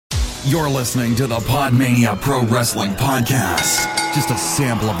You're listening to the Podmania Pro Wrestling Podcast. Just a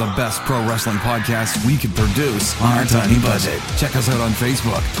sample of the best pro wrestling podcasts we could produce on our tiny budget. Check us out on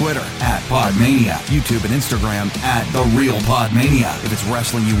Facebook, Twitter, @Podmania, YouTube and Instagram, @TheRealPodmania. If it's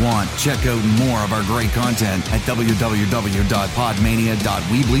wrestling you want, check out more of our great content at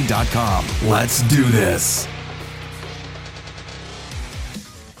www.podmania.weebly.com. Let's do this.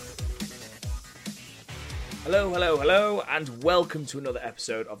 Hello, and welcome to another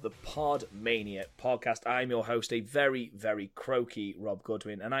episode of the Podmania podcast. I'm your host, a very, very croaky Rob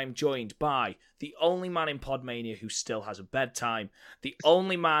Goodwin, and I'm joined by the only man in Podmania who still has a bedtime, the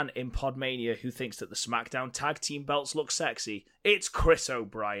only man in Podmania who thinks that the SmackDown tag team belts look sexy. It's Chris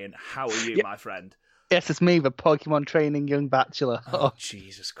O'Brien. How are you, my friend? Yes, it's me, the Pokemon training young bachelor. Oh,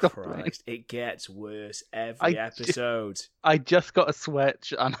 Jesus Christ. It gets worse every episode. I just got a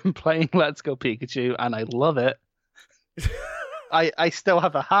Switch and I'm playing Let's Go Pikachu and I love it. I still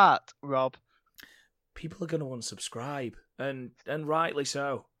have a heart, Rob. People are going to unsubscribe, and rightly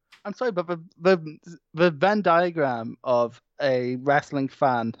so. I'm sorry, but the Venn diagram of a wrestling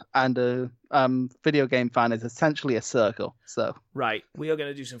fan and a video game fan is essentially a circle. So right, we are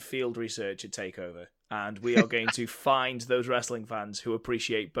going to do some field research at TakeOver, and we are going to find those wrestling fans who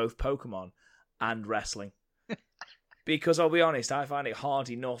appreciate both Pokemon and wrestling. Because I'll be honest, I find it hard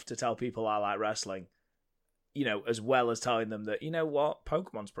enough to tell people I like wrestling, you know, as well as telling them that, you know what,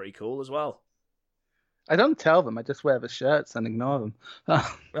 Pokemon's pretty cool as well. I don't tell them, I just wear the shirts and ignore them.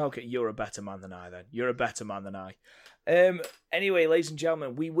 Okay, you're a better man than I then. You're a better man than I. Anyway, ladies and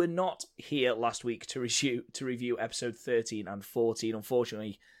gentlemen, we were not here last week to review episode 13 and 14.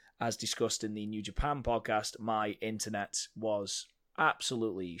 Unfortunately, as discussed in the New Japan podcast, my internet was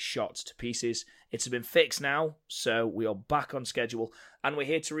absolutely shot to pieces. It's been fixed now, so we are back on schedule, and we're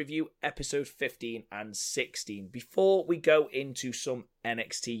here to review episode 15 and 16. Before we go into some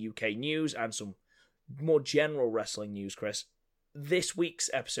NXT UK news and some more general wrestling news, Chris, this week's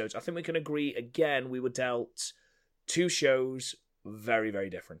episodes, I think we can agree again, we were dealt two shows very, very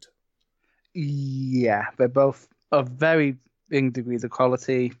different. Yeah, they're both of very big degrees of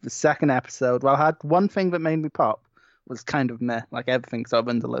quality. The second episode, well, had one thing that made me pop, was kind of meh, like everything sort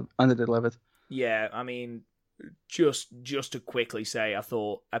of underdelivered. Yeah, I mean, just to quickly say, I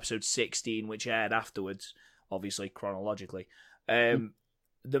thought episode 16, which aired afterwards, obviously chronologically, the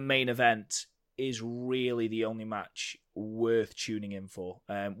main event is really the only match worth tuning in for.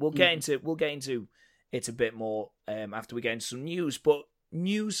 We'll get into it a bit more after we get into some news, but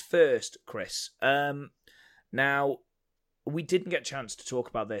news first, Chris. Now, we didn't get a chance to talk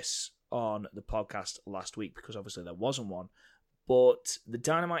about this on the podcast last week because obviously there wasn't one, but the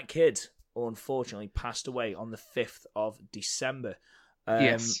Dynamite Kid unfortunately passed away on the 5th of December.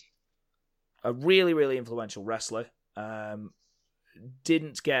 Yes. A really, really influential wrestler.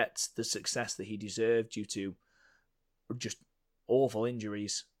 Didn't get the success that he deserved due to just awful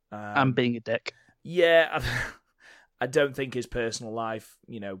injuries. And being a dick. Yeah, I don't think his personal life,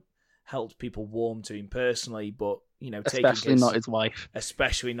 you know, helped people warm to him personally, but, you know, especially not his wife.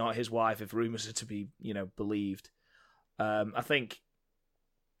 Especially not his wife, if rumours are to be, you know, believed. I think,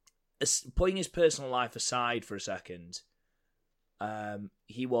 putting his personal life aside for a second,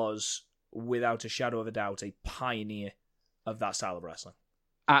 he was, without a shadow of a doubt, a pioneer of that style of wrestling.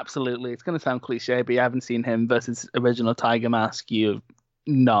 Absolutely. It's going to sound cliche, but you haven't seen him versus original Tiger Mask. You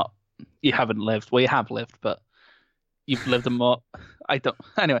haven't lived. Well, you have lived, but you've lived them more. I don't.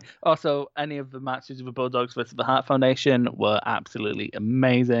 Anyway, also, any of the matches with the Bulldogs versus the Hart Foundation were absolutely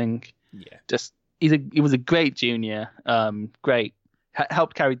amazing. Yeah. Just, he was a great junior. Great.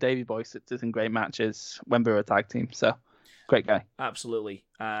 Helped carry Davey Boy to some great matches when we were a tag team. So, great guy. Absolutely.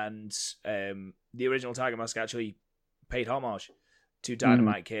 And the original Tiger Mask actually paid homage to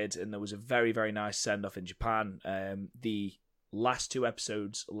Dynamite Kid, and there was a very, very nice send-off in Japan. The last two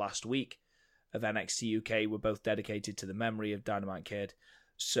episodes last week of NXT UK were both dedicated to the memory of Dynamite Kid.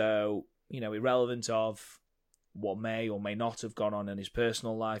 So, you know, irrelevant of what may or may not have gone on in his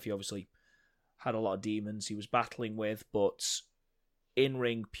personal life, he obviously had a lot of demons he was battling with, but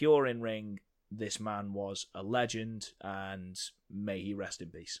in-ring, pure in-ring, this man was a legend, and may he rest in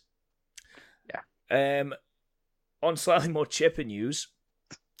peace. Yeah. On slightly more chipper news,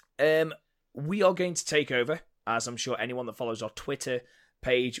 we are going to take over, as I'm sure anyone that follows our Twitter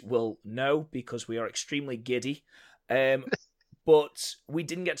page will know, because we are extremely giddy. But we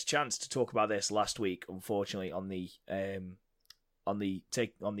didn't get a chance to talk about this last week, unfortunately, on the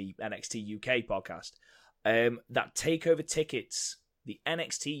NXT UK podcast. That takeover tickets, the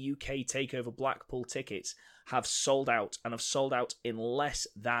NXT UK takeover Blackpool tickets, have sold out, and have sold out in less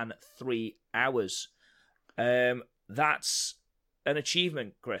than 3 hours. That's an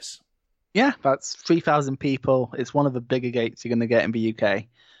achievement, Chris. Yeah, that's 3,000 people. It's one of the bigger gates you're going to get in the UK.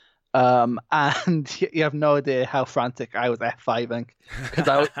 And you have no idea how frantic I was F5ing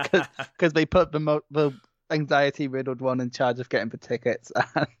because they put the anxiety riddled one in charge of getting the tickets.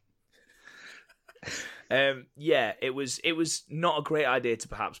 Yeah, it was not a great idea to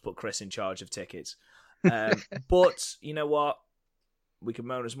perhaps put Chris in charge of tickets. But you know what? We can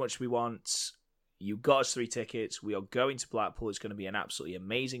moan as much as we want. You got us 3 tickets. We are going to Blackpool. It's going to be an absolutely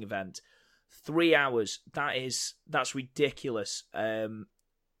amazing event. 3 hours. That's ridiculous.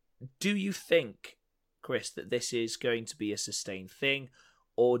 Do you think, Chris, that this is going to be a sustained thing,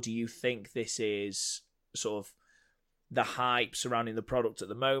 or do you think this is sort of the hype surrounding the product at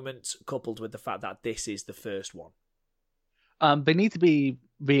the moment, coupled with the fact that this is the first one? They need to be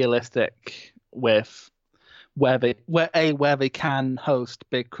realistic with where they can host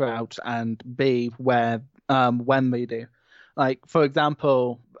big crowds, and B, where when they do. Like, for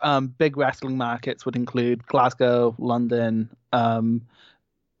example, big wrestling markets would include Glasgow, London,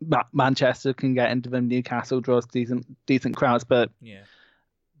 Manchester can get into them. Newcastle draws decent crowds, but yeah,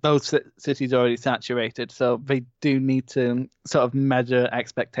 those cities are already saturated, so they do need to sort of measure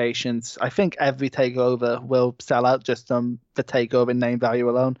expectations. I think every takeover will sell out just on the takeover name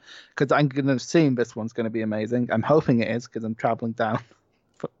value alone, because I'm going to assume this one's going to be amazing. I'm hoping it is, because I'm traveling down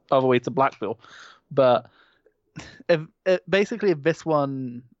all the way to Blackpool. But if this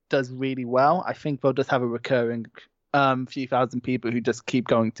one does really well, I think they'll just have a recurring few thousand people who just keep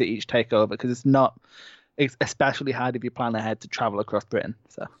going to each takeover, because it's especially hard if you plan ahead to travel across Britain.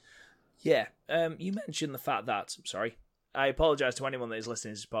 So, yeah. You mentioned the fact that, sorry, I apologise to anyone that is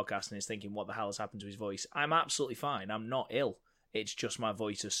listening to this podcast and is thinking, what the hell has happened to his voice? I'm absolutely fine. I'm not ill. It's just my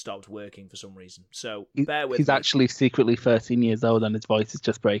voice has stopped working for some reason. So bear with me. He's actually secretly 13 years old and his voice is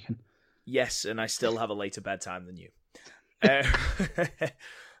just breaking. Yes, and I still have a later bedtime than you.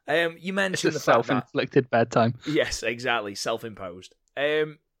 You mentioned the fact self-inflicted bedtime. Yes, exactly, self-imposed.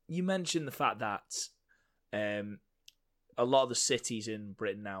 You mentioned the fact that a lot of the cities in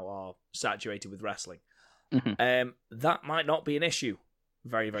Britain now are saturated with wrestling. Mm-hmm. That might not be an issue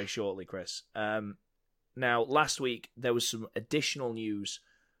very, very shortly, Chris. Now, last week, there was some additional news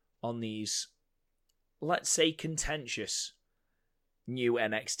on these, let's say, contentious new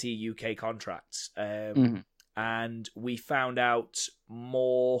NXT UK contracts. And we found out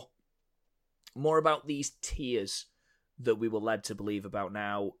more about these tiers that we were led to believe about.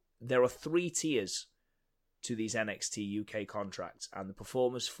 Now, there are 3 tiers to these NXT UK contracts, and the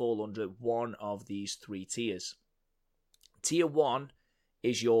performers fall under one of these 3 tiers. Tier 1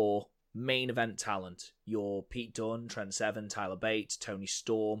 is your main event talent, your Pete Dunne, Trent Seven, Tyler Bates, Tony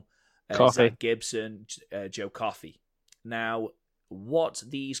Storm, Zach Gibson, Joe Coffey. Now, what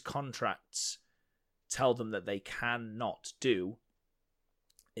these contracts tell them that they cannot do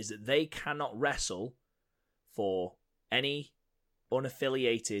is that they cannot wrestle for any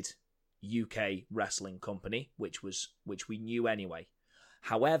unaffiliated UK wrestling company, which we knew anyway.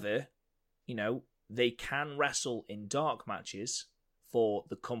 However, they can wrestle in dark matches for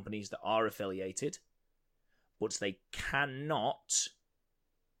the companies that are affiliated, but they cannot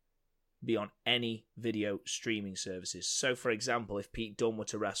be on any video streaming services. So, for example, if Pete Dunne were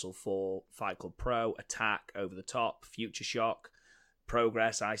to wrestle for Fight Club Pro, Attack, Over the Top, Future Shock,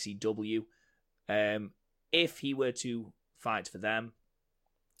 Progress, ICW, if he were to fight for them,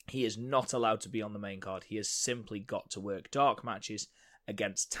 he is not allowed to be on the main card. He has simply got to work dark matches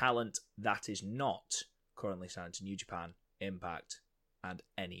against talent that is not currently signed to New Japan, Impact, and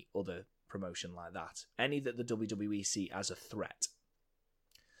any other promotion like that. Any that the WWE see as a threat.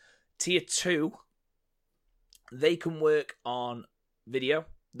 Tier 2, they can work on video.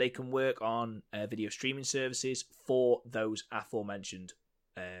 They can work on video streaming services for those aforementioned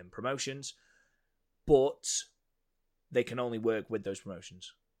promotions, but they can only work with those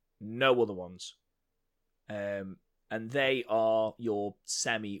promotions. No other ones. And they are your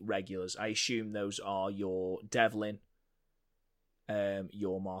semi-regulars. I assume those are your Devlin,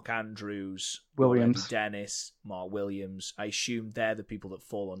 your Mark Andrews, Williams, Dennis, Mark Williams. I assume they're the people that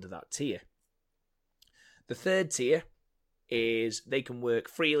fall under that tier. The third tier is they can work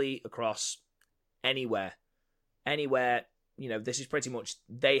freely across anywhere. This is pretty much,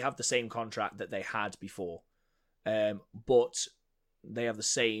 they have the same contract that they had before, but they have the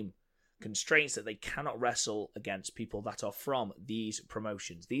same constraints that they cannot wrestle against people that are from these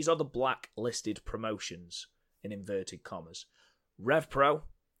promotions. These are the blacklisted promotions, in inverted commas. Rev Pro,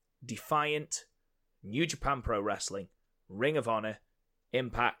 Defiant, New Japan Pro Wrestling, Ring of Honor,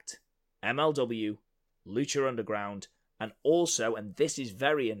 Impact, MLW, Lucha Underground, and also, and this is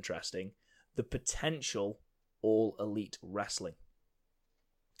very interesting, the potential All Elite Wrestling.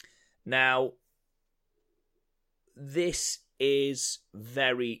 Now, this is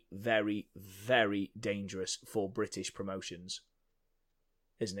very, very, very dangerous for British promotions,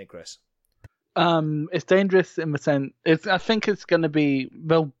 isn't it, Chris? It's dangerous in the sense. I think it's going to be.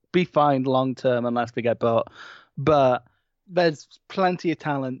 They'll be fine long term unless they get bought. But there's plenty of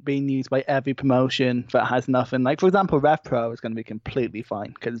talent being used by every promotion that has nothing. Like, for example, Rev Pro is going to be completely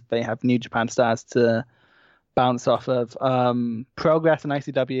fine because they have New Japan stars to bounce off of. Progress and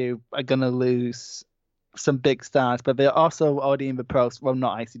ICW are going to lose some big stars, but they're also already in the pros. Well,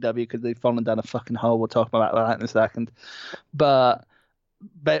 not ICW because they've fallen down a fucking hole. We'll talk about that in a second. But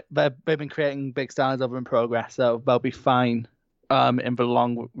they've been creating big stars over in Progress, so they'll be fine in the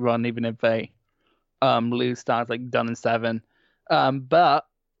long run, even if they lose stars like Dunn and Seven. But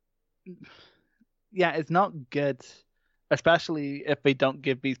yeah, it's not good, especially if they don't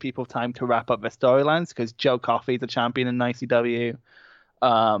give these people time to wrap up their storylines, because Joe Coffey's a champion in ICW.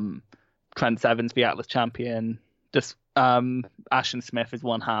 Trent Seven's the Atlas champion. Just Ashton Smith is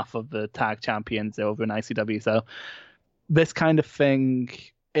one half of the tag champions over in ICW. So this kind of thing,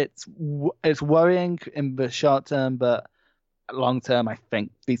 it's worrying in the short term, but long term, I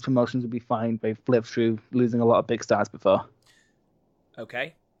think these promotions will be fine. They've lived through losing a lot of big stars before.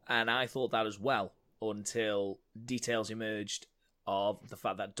 Okay, and I thought that as well until details emerged of the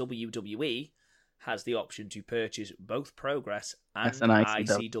fact that WWE has the option to purchase both Progress and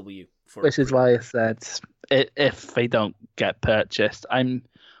ICW. Which is why I said if they don't get purchased, I'm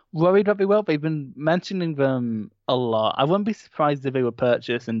worried that they will. They've been mentioning them a lot. I wouldn't be surprised if they were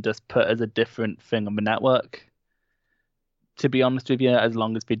purchased and just put as a different thing on the network. To be honest with you, as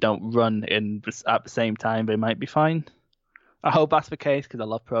long as they don't run in at the same time, they might be fine. I hope that's the case because I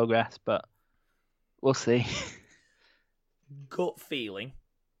love Progress, but we'll see. Gut feeling.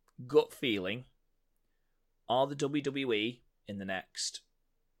 Are the WWE in the next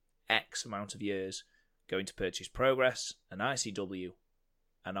X amount of years going to purchase Progress and ICW,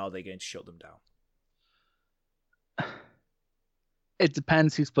 and are they going to shut them down? It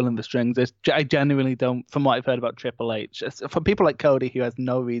depends who's pulling the strings. I genuinely don't, from what I've heard about Triple H, for people like Cody who has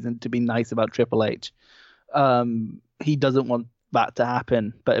no reason to be nice about Triple H, he doesn't want that to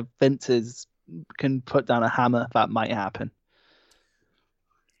happen. But if Vince can put down a hammer, that might happen.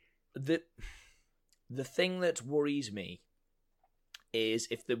 The thing that worries me is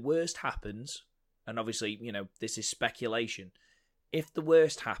if the worst happens, and obviously, this is speculation, if the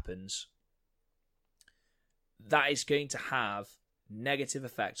worst happens, that is going to have negative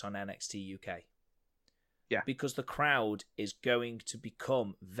effects on NXT UK. Yeah. Because the crowd is going to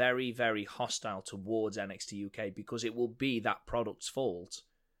become very, very hostile towards NXT UK because it will be that product's fault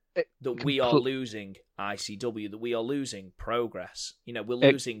that we are losing ICW, that we are losing Progress. We're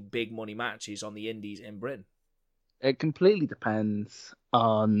losing big money matches on the indies in Britain. It completely depends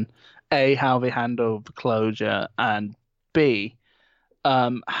on A, how they handle the closure, and B,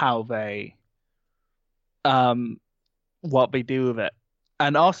 how they what they do with it,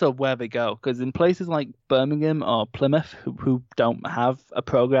 and also where they go. Because in places like Birmingham or Plymouth, who don't have a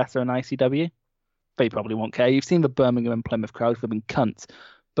Progress or an ICW, they probably won't care. You've seen the Birmingham and Plymouth crowds; they've been cunts.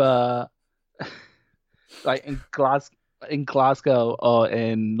 But like in Glasgow or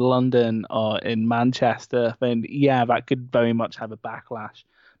in London or in Manchester, then yeah, that could very much have a backlash.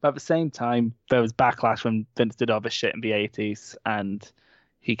 But at the same time, there was backlash when Vince did all this shit in the 80s, and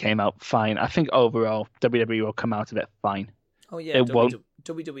he came out fine. I think overall, WWE will come out of it fine. Oh yeah,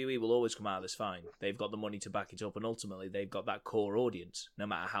 WWE will always come out of this fine. They've got the money to back it up, and ultimately, they've got that core audience, no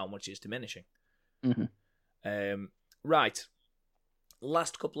matter how much it's diminishing. Mm-hmm. Right.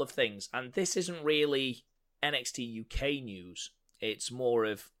 Last couple of things, and this isn't really NXT UK news. It's more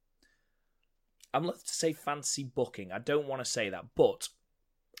of, I'm left to say fancy booking. I don't want to say that, but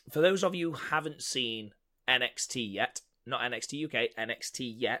for those of you who haven't seen NXT yet, not NXT UK,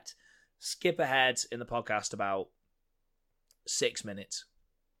 NXT yet, skip ahead in the podcast about 6 minutes,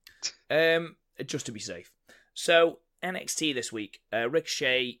 just to be safe. So NXT this week,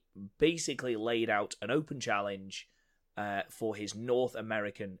 Ricochet basically laid out an open challenge for his North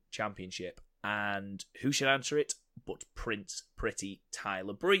American Championship. And who should answer it but Prince Pretty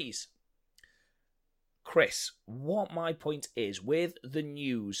Tyler Breeze? Chris, what my point is with the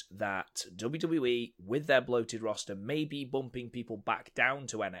news that WWE, with their bloated roster, may be bumping people back down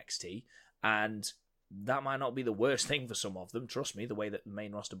to NXT, and that might not be the worst thing for some of them, trust me, the way that the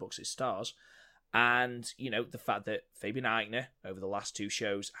main roster books its stars. And, the fact that Fabian Aichner, over the last 2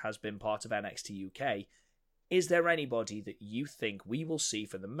 shows, has been part of NXT UK. Is there anybody that you think we will see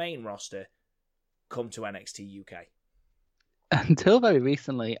from the main roster come to NXT UK? Until very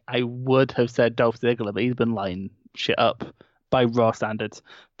recently, I would have said Dolph Ziggler, but he's been lining shit up. by Raw standards.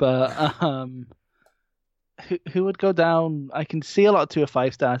 But who would go down? I can see a lot of 2 or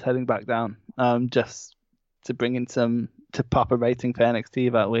 5 stars heading back down. Just to bring in some to pop a rating for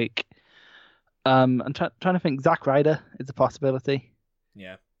NXT that week. I'm trying to think. Zack Ryder is a possibility.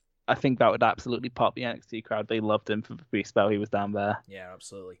 Yeah. I think that would absolutely pop the NXT crowd. They loved him for the brief spell he was down there. Yeah,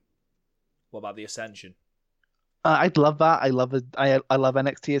 absolutely. What about the Ascension? I'd love that. I love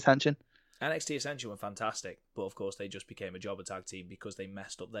NXT Ascension. NXT Ascension were fantastic, but of course they just became a jobber tag team because they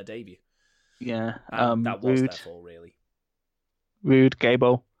messed up their debut. Yeah. And that was Rude, their fault, really. Rude,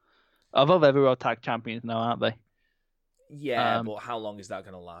 Gable. Although they're Raw tag champions now, aren't they? Yeah, but how long is that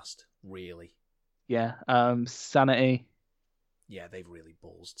going to last, really? Yeah. Sanity. Yeah, they've really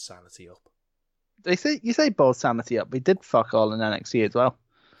ballsed Sanity up. You say balls Sanity up. They did fuck all in NXT as well.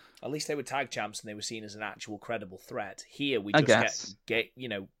 At least they were tag champs and they were seen as an actual credible threat. Here we just get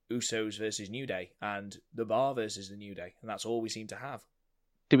Usos versus New Day and The Bar versus the New Day, and that's all we seem to have.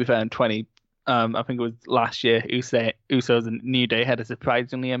 To be fair, in I think it was last year, Usos and New Day had a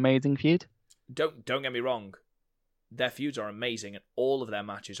surprisingly amazing feud. Don't get me wrong, their feuds are amazing and all of their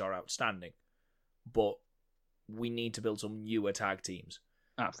matches are outstanding, but we need to build some newer tag teams.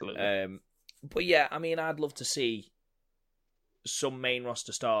 Absolutely. But yeah, I mean, I'd love to see some main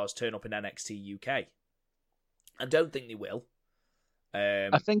roster stars turn up in NXT UK. I don't think they will.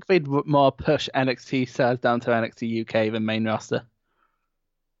 I think they'd more push NXT stars down to NXT UK than main roster.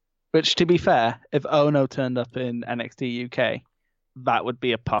 Which, to be fair, if Ono turned up in NXT UK, that would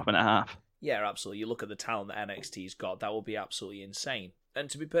be a pop and a half. Yeah, absolutely. You look at the talent that NXT's got, that would be absolutely insane. And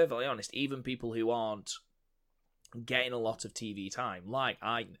to be perfectly honest, even people who aren't getting a lot of TV time, like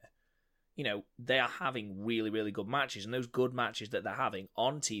Aigner, they are having really, really good matches. And those good matches that they're having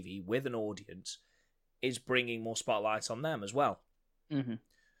on TV with an audience is bringing more spotlights on them as well. Mm-hmm.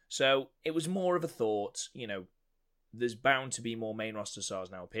 So it was more of a thought, there's bound to be more main roster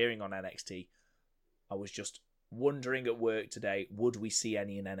stars now appearing on NXT. I was just wondering at work today, would we see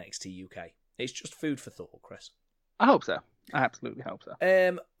any in NXT UK? It's just food for thought, Chris. I hope so. I absolutely hope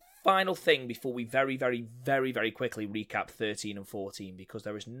so. Final thing before we very, very, very, very quickly recap 13 and 14, because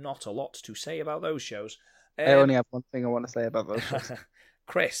there is not a lot to say about those shows. I only have one thing I want to say about those shows.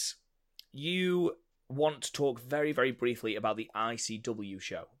 Chris, you want to talk very, very briefly about the ICW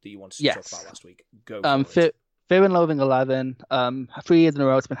show that you wanted to talk about last week. Go for it. Fear and Loathing 11, 3 years in a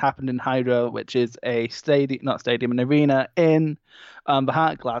row it's been happened in Hydro, which is a an arena in the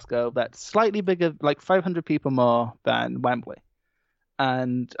heart of Glasgow that's slightly bigger, like 500 people more than Wembley.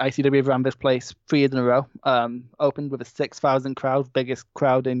 And ICW have ran this place 3 years in a row, opened with a 6,000 crowd, biggest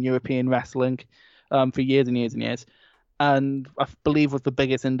crowd in European wrestling for years and years and years. And I believe was the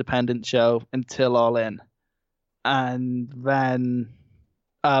biggest independent show until All In. And then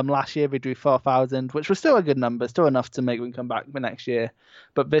last year they drew 4,000, which was still a good number, still enough to make them come back the next year.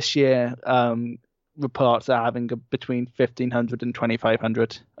 But this year, reports are having between 1,500 and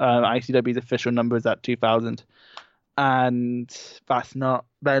 2,500. ICW's official number is at 2,000. And that's not,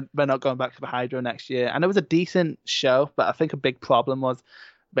 they're not going back to the Hydro next year. And it was a decent show, but I think a big problem was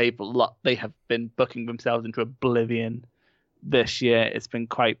they have been booking themselves into oblivion this year. It's been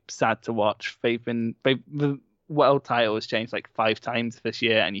quite sad to watch. The world title has changed like 5 times this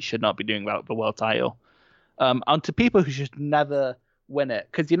year, and you should not be doing that with the world title. And to people who should never win it,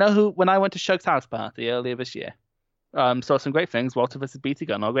 because when I went to Shug's house party earlier this year, saw some great things, Walter versus BT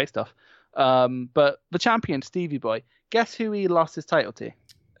Gunn, all great stuff. But the champion, Stevie Boy, guess who he lost his title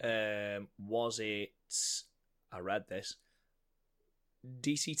to? Was it, I read this,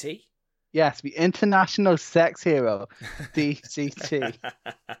 DCT? Yes, the international sex hero, DCT.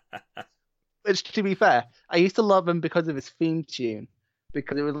 Which, to be fair, I used to love him because of his theme tune.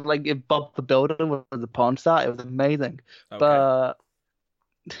 Because it was like if Bob the Builder was a porn star, it was amazing. Okay. But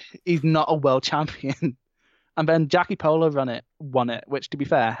he's not a world champion. And then Jackie Polo won it, which, to be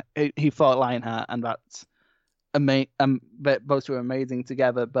fair, he fought Lionheart, and that's amazing. Both were amazing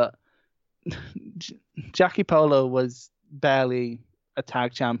together. But Jackie Polo was barely a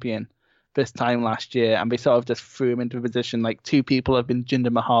tag champion this time last year, and they sort of just threw him into a position like 2 people have been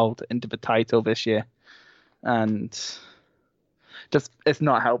Jinder Mahal into the title this year, and just it's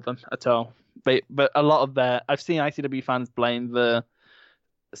not helped them at all. But a lot of I've seen ICW fans blame the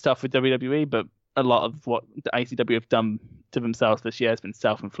stuff with WWE, but a lot of what the ICW have done to themselves this year has been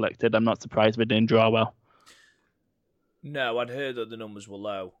self-inflicted. I'm not surprised they didn't draw well. No, I'd heard that the numbers were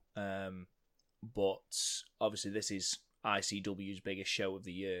low, but obviously this is ICW's biggest show of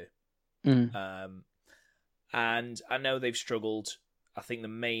the year. And I know they've struggled. I think the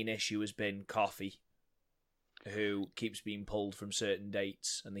main issue has been Coffey, who keeps being pulled from certain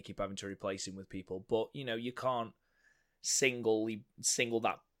dates, and they keep having to replace him with people. But you can't single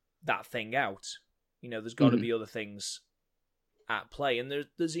that thing out. There's got to be other things at play, and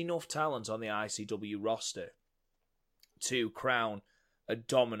there's enough talent on the ICW roster to crown a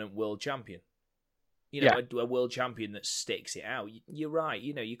dominant world champion. A world champion that sticks it out. You're right.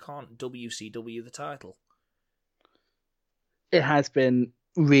 You can't WCW the title. It has been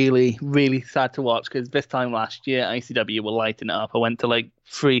really, really sad to watch because this time last year, ICW were lighting it up. I went to like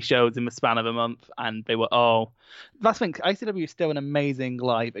 3 shows in the span of a month, and they were that's the thing. ICW is still an amazing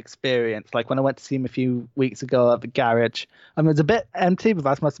live experience. Like when I went to see him a few weeks ago at the garage, I mean, it was a bit empty, but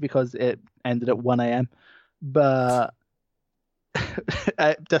that's mostly because it ended at 1 a.m. But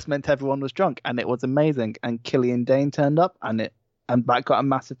it just meant everyone was drunk, and it was amazing. And Killian Dane turned up, and that got a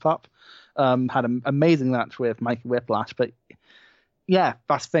massive pop. Had an amazing match with Mikey Whiplash, but yeah,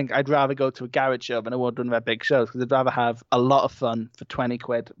 that's the thing. I'd rather go to a garage show than I would one of their big shows because I'd rather have a lot of fun for 20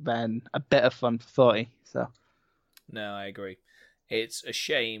 quid than a bit of fun for 40. So, no, I agree. It's a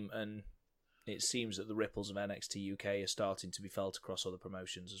shame, and it seems that the ripples of NXT UK are starting to be felt across other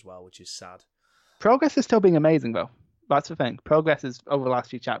promotions as well, which is sad. Progress is still being amazing, though. That's the thing. Progress is over the last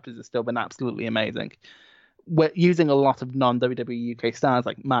few chapters has still been absolutely amazing. We're using a lot of non-WWE UK stars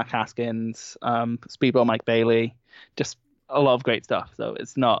like Mark Haskins, Speedball Mike Bailey, just a lot of great stuff. So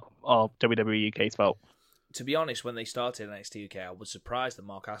it's not all WWE UK's fault. To be honest, when they started NXT UK, I was surprised that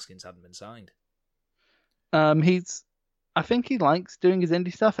Mark Haskins hadn't been signed. I think he likes doing his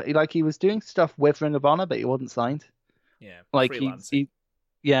indie stuff. He was doing stuff with Ring of Honor, but he wasn't signed. Yeah, like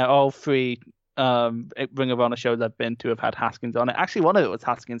all 3 Ring of Honor shows I've been to have had Haskins on it. Actually, one of it was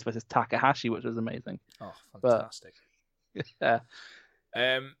Haskins versus Takahashi, which was amazing. Oh, fantastic! Yeah,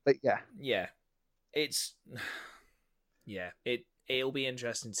 but it's it'll be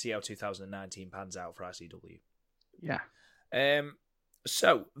interesting to see how 2019 pans out for ICW. Yeah.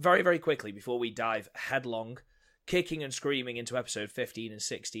 So very, very quickly before we dive headlong, kicking and screaming into episode 15 and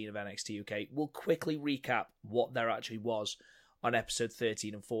 16 of NXT UK, we'll quickly recap what there actually was on episode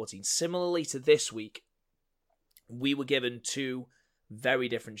 13 and 14. Similarly to this week, we were given 2 very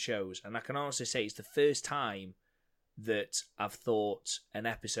different shows, and I can honestly say it's the first time that I've thought an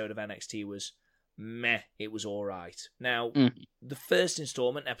episode of NXT was meh, it was alright. Now, the first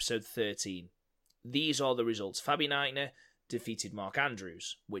installment, episode 13, these are the results. Fabi Nightner defeated Mark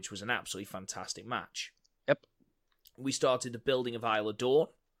Andrews, which was an absolutely fantastic match. Yep. We started the building of Isla Dawn,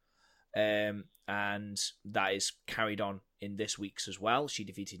 and that is carried on in this week's as well. She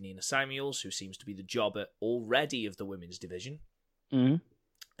defeated Nina Samuels, who seems to be the jobber already of the women's division.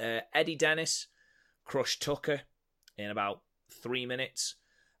 Eddie Dennis crushed Tucker in about 3 minutes,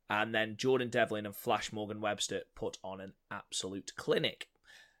 and then Jordan Devlin and Flash Morgan Webster put on an absolute clinic.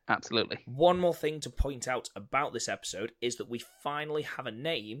 Absolutely. One more thing to point out about this episode is that we finally have a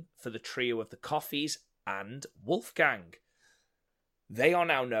name for the trio of the Coffees and Wolfgang. They are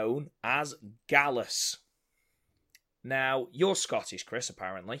now known as Gallus. Now, you're Scottish, Chris,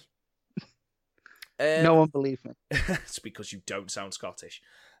 apparently. No one believes me. It's because you don't sound Scottish.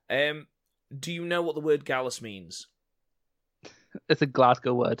 Do you know what the word Gallus means? It's a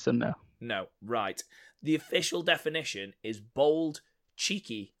Glasgow word, so no. No, right. The official definition is bold,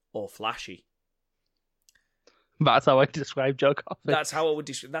 cheeky, or flashy. That's how I describe Joe Coffey. That's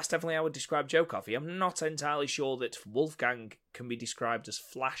definitely how I would describe Joe Coffey. I'm not entirely sure that Wolfgang can be described as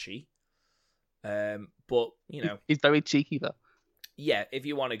flashy. But, he's very cheeky, though. Yeah, if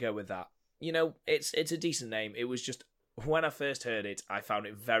you want to go with that. It's a decent name. It was just, when I first heard it, I found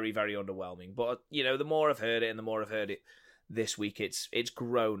it very, very underwhelming. But, the more I've heard it and the more I've heard it this week, it's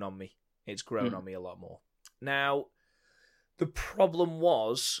grown on me. It's grown on me a lot more. Now, the problem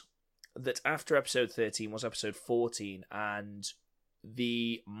was that after episode 13 was episode 14, and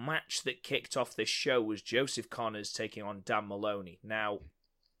the match that kicked off this show was Joseph Connors taking on Dan Maloney. Now,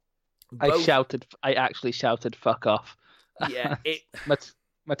 I actually shouted "fuck off." Yeah,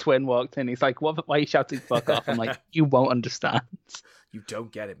 my twin walked in. He's like, "What? Why are you shouting fuck off?" I'm like, "You won't understand. You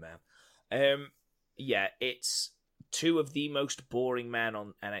don't get it, man." Yeah, it's 2 of the most boring men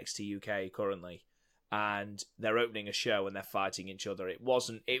on NXT UK currently, and they're opening a show and they're fighting each other. It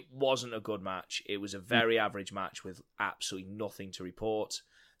wasn't a good match. It was a very average match with absolutely nothing to report.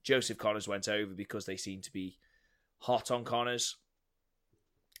 Joseph Connors went over because they seemed to be hot on Connors.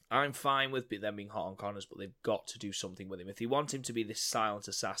 I'm fine with them being hot on Connors, but they've got to do something with him. If they want him to be this silent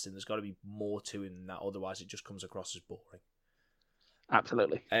assassin, there's got to be more to him than that. Otherwise, it just comes across as boring.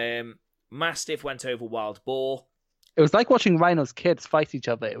 Absolutely. Mastiff went over Wild Boar. It was like watching Rhino's kids fight each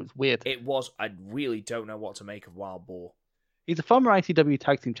other. It was weird. It was. I really don't know what to make of Wild Boar. He's a former ICW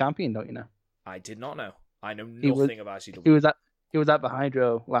Tag Team Champion, don't you know? I did not know. I know nothing of ICW. He was at the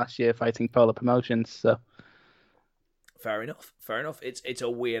Hydro last year fighting Polar Promotions. So Fair enough. It's a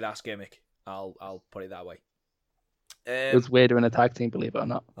weird ass gimmick. I'll put it that way. It was weirder in a tag team, believe it or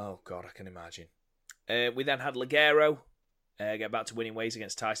not. Oh God, I can imagine. We then had Ligero get back to winning ways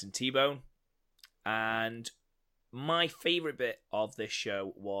against Tyson T-Bone, and my favourite bit of this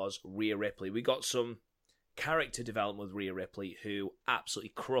show was Rhea Ripley. We got some character development with Rhea Ripley, who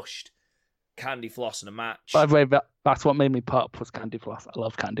absolutely crushed Candy Floss in a match. By the way, that's what made me pop was Candy Floss. I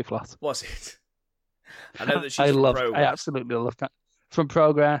love Candy Floss. Was it? I know that she's from Progress. I absolutely love that. From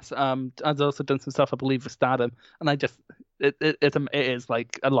Progress, I've also done some stuff, I believe, with Stardom, and it is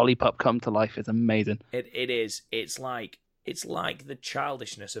like a lollipop come to life. It's amazing. It is. It's like the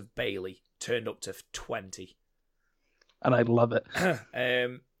childishness of Bayley turned up to 20. And I love it.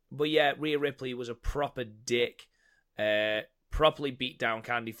 But yeah, Rhea Ripley was a proper dick. Properly beat down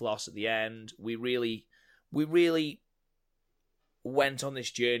Candy Floss at the end. We really went on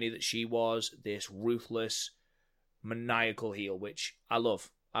this journey that she was this ruthless, maniacal heel, which I love.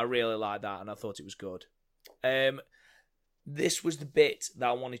 I really like that, and I thought it was good. This was the bit that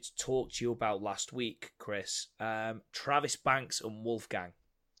I wanted to talk to you about last week, Chris. Travis Banks and Wolfgang.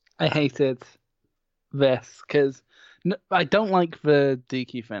 I hated this because I don't like the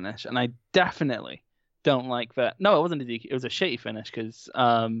DQ finish, and I definitely don't like that. No, it wasn't a DQ. It was a shitty finish because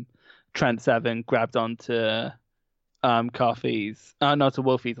Trent Seven grabbed onto to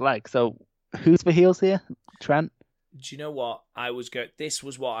Wolfie's leg. So who's the heels here? Trent? Do you know what? This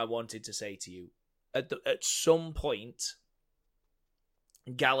was what I wanted to say to you. At some point,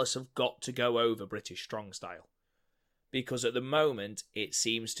 Gallus have got to go over British Strong Style. Because at the moment, it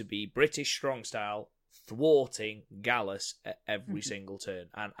seems to be British Strong Style thwarting Gallus at every single turn.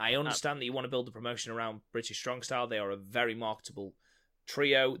 And I understand that you want to build the promotion around British Strong Style. They are a very marketable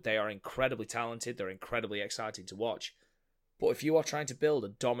trio. They are incredibly talented. They're incredibly exciting to watch. But if you are trying to build a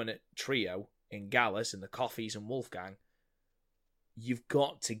dominant trio in Gallus and the Coffees and Wolfgang, you've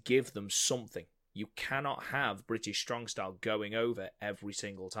got to give them something. You cannot have British Strong Style going over every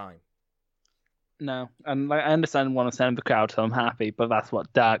single time. No, and I understand want to send the crowd, so I'm happy, but that's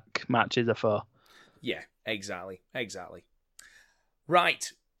what dark matches are for. Yeah, exactly.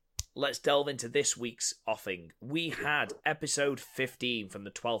 Right, let's delve into this week's offing. We had episode 15 from the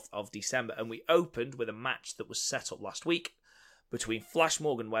 12th of December, and we opened with a match that was set up last week between Flash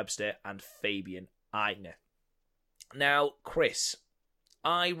Morgan Webster and Fabian Aichner. Now, Chris,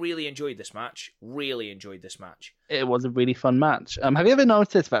 I really enjoyed this match. It was a really fun match. Have you ever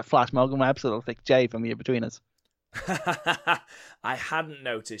noticed that Flash Morgan Webster looks like Jay from Year Between Us? I hadn't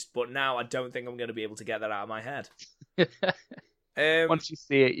noticed, but now I don't think I'm going to be able to get that out of my head. Once you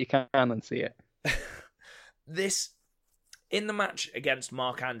see it, you can unsee it. In the match against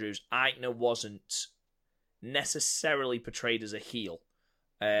Mark Andrews, Aichner wasn't necessarily portrayed as a heel.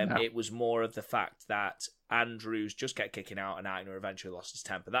 No. It was more of the fact that Andrews just kept kicking out and Aichner eventually lost his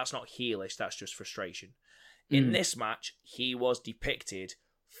temper. That's not heelish, that's just frustration. In this match, he was depicted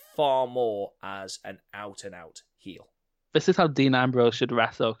far more as an out-and-out heel. This is how Dean Ambrose should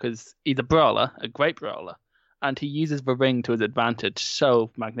wrestle, because he's a brawler, a great brawler, and he uses the ring to his advantage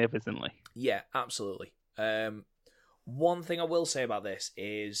so magnificently. Yeah, absolutely. One thing I will say about this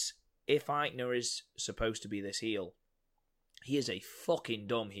is, if Aichner is supposed to be this heel, he is a fucking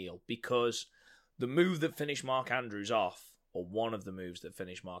dumb heel, because the move that finished Mark Andrews off, or one of the moves that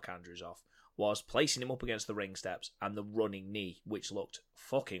finished Mark Andrews off, was placing him up against the ring steps and the running knee, which looked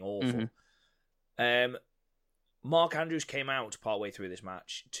fucking awful. Mm-hmm. Mark Andrews came out partway through this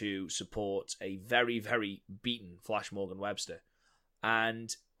match to support a very, very beaten Flash Morgan Webster,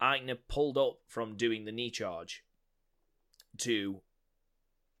 and Aichner pulled up from doing the knee charge to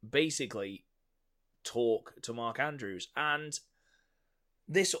basically talk to Mark Andrews, and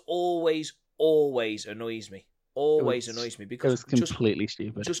this always annoys me. Annoys me because it was completely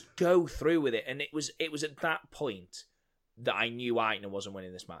stupid. Just go through with it, and it was at that point that I knew Aichner wasn't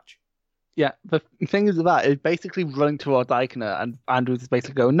winning this match. Yeah, the thing is about it is basically running towards Aichner, and Andrews is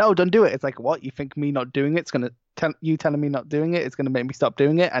basically going, "No, don't do it." It's like, what? You think me not doing it's gonna you telling me not doing it's gonna make me stop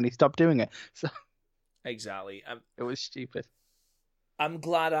doing it, and he stopped doing it. So exactly, it was stupid. I'm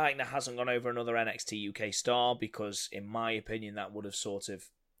glad Aichner hasn't gone over another NXT UK star, because in my opinion that would have sort of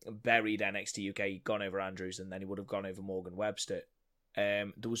buried NXT UK, gone over Andrews, and then he would have gone over Morgan Webster.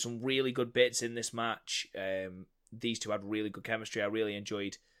 There was some really good bits in this match. These two had really good chemistry. I really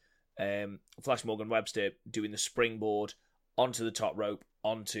enjoyed Flash Morgan Webster doing the springboard onto the top rope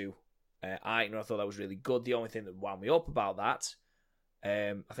onto Aichner. I thought that was really good. The only thing that wound me up about that,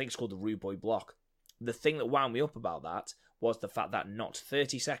 I think it's called the Rude Boy Block. The thing that wound me up about that was the fact that not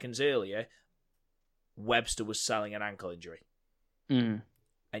 30 seconds earlier, Webster was selling an ankle injury.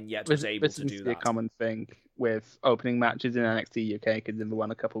 and yet was able to do that. A common thing with opening matches in NXT UK, because in the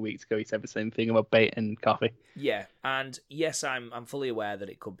one a couple of weeks ago, he said the same thing about bait and coffee. Yeah, and yes, I'm fully aware that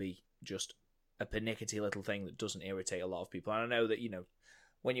it could be just a pernickety little thing that doesn't irritate a lot of people. And I know that,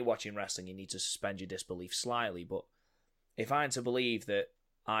 when you're watching wrestling, you need to suspend your disbelief slightly, but if I'm to believe that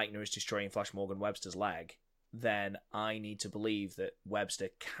Eichner is destroying Flash Morgan Webster's leg, then I need to believe that Webster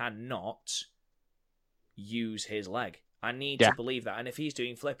cannot use his leg. I need to believe that. And if he's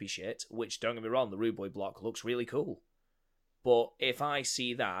doing flippy shit, which, don't get me wrong, the Rude Boy block looks really cool. But if I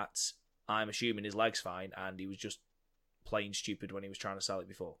see that, I'm assuming his leg's fine and he was just plain stupid when he was trying to sell it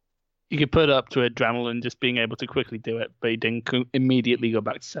before. You could put it up to adrenaline just being able to quickly do it, but he didn't immediately go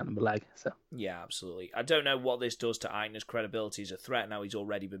back to selling the leg. So yeah, absolutely. I don't know what this does to Eichner's credibility as a threat. Now he's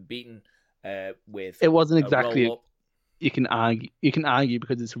already been beaten with. It wasn't exactly. You can argue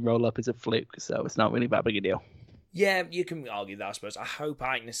because it's a roll up, it's a fluke, so it's not really that big a deal. Yeah, you can argue that, I suppose. I hope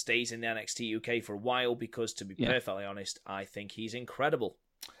Eichner stays in the NXT UK for a while because, to be perfectly honest, I think he's incredible.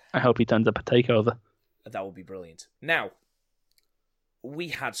 I hope he turns up a takeover. That would be brilliant. Now, we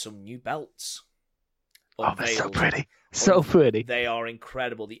had some new belts. Oh, they're so pretty. So pretty. They are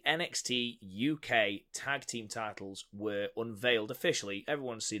incredible. The NXT UK tag team titles were unveiled officially.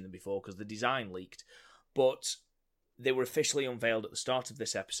 Everyone's seen them before because the design leaked. But they were officially unveiled at the start of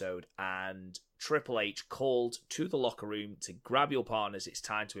this episode, and Triple H called to the locker room to grab your partners. It's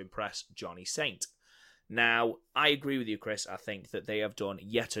time to impress Johnny Saint. Now, I agree with you, Chris. I think that they have done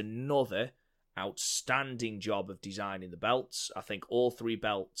yet another outstanding job of designing the belts. I think all three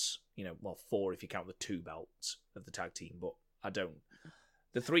belts, 4 if you count the 2 belts of the tag team, but I don't.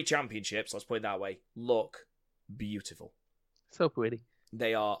 The 3 championships, let's put it that way, look beautiful. So pretty.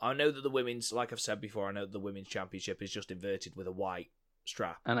 They are. I know that the women's, like I've said before, I know that the women's championship is just inverted with a white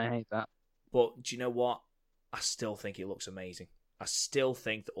strap. And I hate that. But do you know what? I still think it looks amazing. I still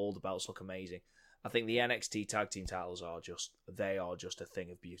think that all the belts look amazing. I think the NXT tag team titles are just a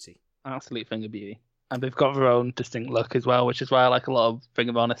thing of beauty. Absolute thing of beauty. And they've got their own distinct look as well, which is why I like a lot of Ring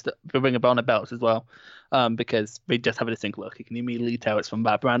of Honor belts as well, because they just have a distinct look. You can immediately tell it's from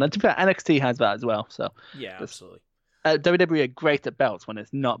that brand. And to be fair, NXT has that as well. So yeah, absolutely. WWE are great at belts when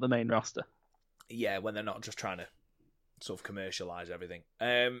it's not the main roster. Yeah, when they're not just trying to sort of commercialize everything.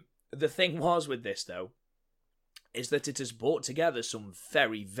 The thing was with this, though, is that it has brought together some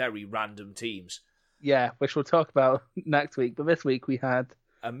very, very random teams. Yeah, which we'll talk about next week. But this week we had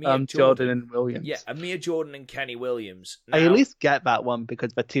Jordan and Williams. Yeah, Amir Jordan and Kenny Williams. Now, I at least get that one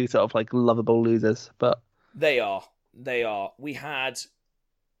because they're 2 sort of like lovable losers. But They are. We had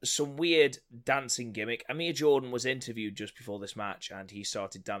some weird dancing gimmick. Amir Jordan was interviewed just before this match, and he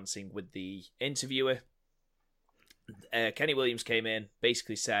started dancing with the interviewer. Kenny Williams came in,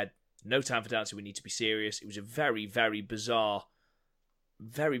 basically said, "No time for dancing, we need to be serious." It was a very, very bizarre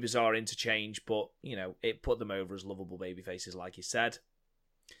interchange, but, it put them over as lovable babyfaces, like he said.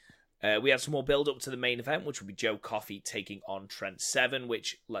 We had some more build-up to the main event, which would be Joe Coffey taking on Trent Seven,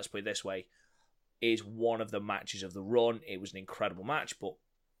 which, let's put it this way, is one of the matches of the run. It was an incredible match, but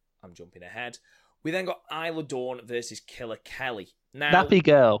I'm jumping ahead. We then got Isla Dawn versus Killer Kelly. Now, Nappy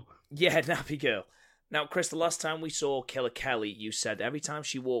Girl. Yeah, Nappy Girl. Now, Chris, the last time we saw Killer Kelly, you said every time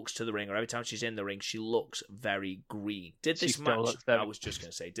she walks to the ring or every time she's in the ring, she looks very green. Did this match, I was just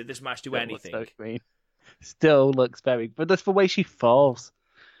going to say, did this match do anything? Looks so green. Still looks very, but that's the way she falls.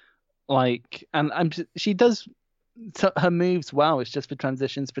 She does her moves well. It's just the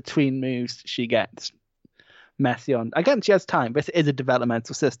transitions between moves she gets messy on. Again, she has time. This is a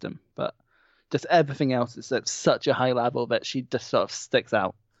developmental system, but just everything else is at such a high level that she just sort of sticks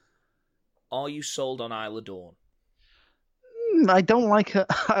out. Are you sold on Isla Dawn? I don't like her.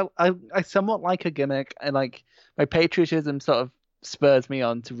 I somewhat like her gimmick. I like my patriotism sort of spurs me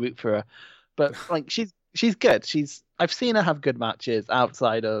on to root for her. But she's good. I've seen her have good matches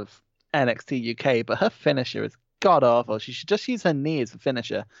outside of NXT UK, but her finisher is god awful. She should just use her knee as a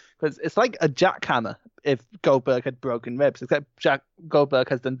finisher because it's like a jackhammer if Goldberg had broken ribs. Except Goldberg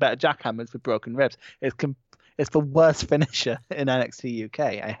has done better jackhammers with broken ribs. It's the worst finisher in NXT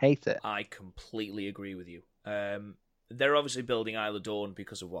UK. I hate it. I completely agree with you. They're obviously building Isla Dawn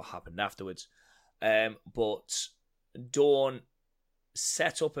because of what happened afterwards. But Dawn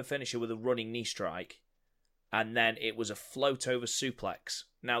set up a finisher with a running knee strike, and then it was a float over suplex.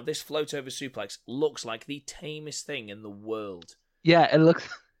 Now, this float over suplex looks like the tamest thing in the world. Yeah, it looks.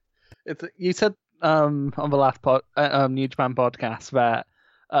 You said on the last New Japan podcast that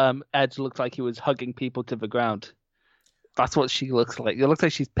Edge looked like he was hugging people to the ground. That's what she looks like. It looks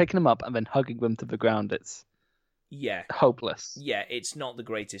like she's picking them up and then hugging them to the ground. It's hopeless. Yeah, it's not the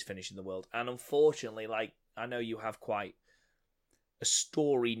greatest finish in the world. And unfortunately, I know you have quite a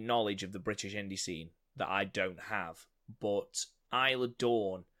story knowledge of the British indie scene that I don't have. But Isla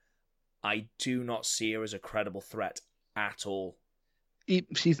Dawn, I do not see her as a credible threat at all.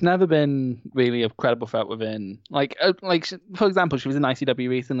 She's never been really a credible threat within, for example, she was in ICW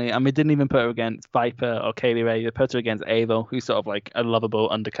recently, and we didn't even put her against Viper or Kaylee Ray. We put her against Avo, who's sort of like a lovable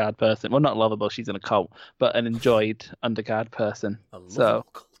undercard person. Well, not lovable, she's in a cult, but an enjoyed undercard person. A lovable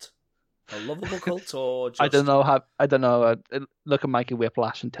cult? A lovable cult, or just... I don't know. Look at Mikey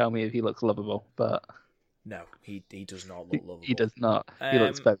Whiplash and tell me if he looks lovable, but... No, he does not look lovable. He does not. He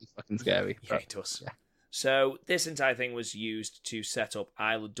looks very fucking scary. Yeah, he does. Yeah. So this entire thing was used to set up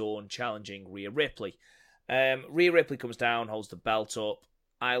Isla Dawn challenging Rhea Ripley. Rhea Ripley comes down, holds the belt up.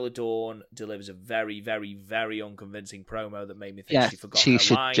 Isla Dawn delivers a very, very, very unconvincing promo that made me think she forgot her lines. She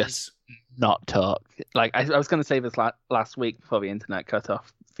should just not talk. Like I was going to say this last week before the internet cut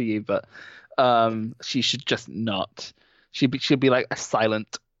off for you, but she should just not. She'd be like a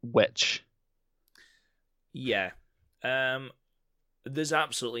silent witch. Yeah. There's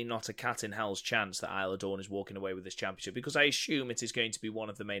absolutely not a cat in hell's chance that Isla Dawn is walking away with this championship, because I assume it is going to be one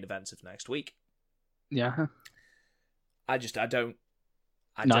of the main events of next week. Yeah. I don't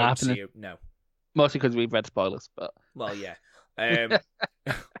see it. No. Mostly because we've read spoilers, but... Well, yeah.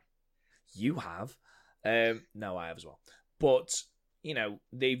 You have. No, I have as well. But,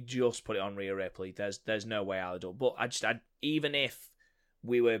 they've just put it on Rhea Ripley. There's no way Isla Dawn. But even if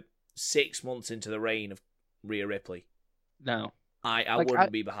we were 6 months into the reign of Rhea Ripley... No. I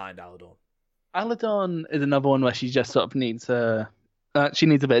wouldn't be behind Isla Dawn. Isla Dawn is another one where she just sort of needs she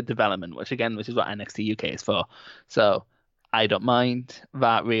needs a bit of development, which is what NXT UK is for. So I don't mind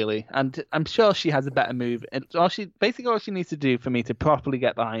that really, and I'm sure she has a better move. And all she needs to do for me to properly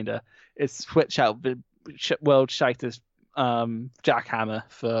get behind her is switch out the world shitest jackhammer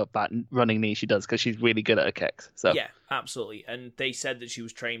for that running knee she does, because she's really good at her kicks. So yeah, absolutely. And they said that she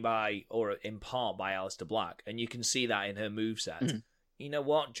was trained by, or in part by, Aleister Black, and you can see that in her moveset. Mm-hmm. You know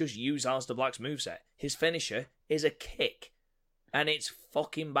what? Just use Aleister Black's moveset. His finisher is a kick, and it's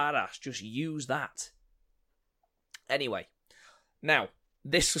fucking badass. Just use that. Anyway, now,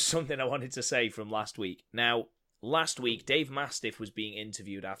 this was something I wanted to say from last week. Now, last week, Dave Mastiff was being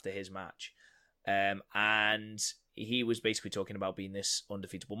interviewed after his match, and he was basically talking about being this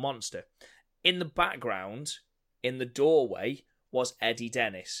undefeatable monster. In the background, in the doorway, was Eddie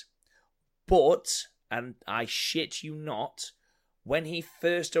Dennis. But, and I shit you not, when he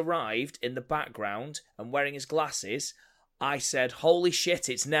first arrived in the background and wearing his glasses, I said, holy shit,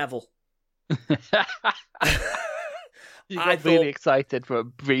 it's Neville. You got really excited for a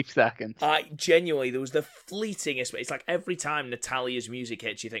brief second. Genuinely, there was the fleetingest... It's like every time Natalia's music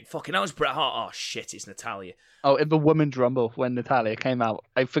hits, you think, fucking hell, it's Bret Hart. Oh, shit, it's Natalia. Oh, in the Women's Rumble, when Natalia came out,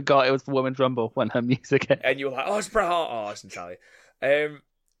 I forgot it was the Women's Rumble when her music hit. And you were like, oh, it's Bret Hart. Oh, it's Natalia.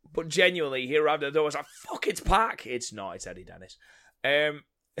 But genuinely, he arrived at the door, I was like, fuck, it's Pac. It's not, it's Eddie Dennis.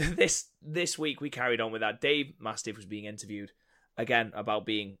 This week, we carried on with that. Dave Mastiff was being interviewed, again, about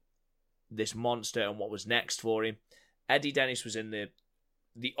being this monster and what was next for him. Eddie Dennis was in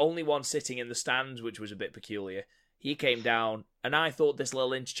the only one sitting in the stands, which was a bit peculiar. He came down, and I thought this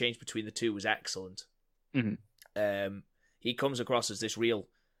little interchange between the two was excellent. Mm-hmm. He comes across as this real,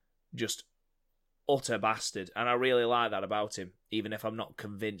 just utter bastard, and I really like that about him, even if I'm not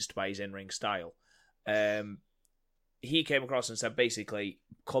convinced by his in-ring style. He came across and said, basically,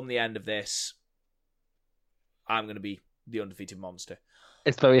 come the end of this, I'm going to be the undefeated monster.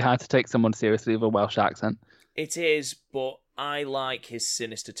 It's very hard to take someone seriously with a Welsh accent. It is, but I like his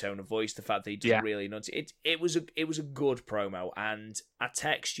sinister tone of voice. The fact that he doesn't really enunciate. It was a good promo, and I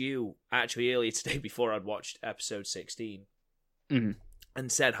text you actually earlier today before I'd watched episode 16, and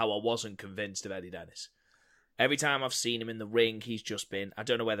said how I wasn't convinced of Eddie Dennis. Every time I've seen him in the ring, he's just been, I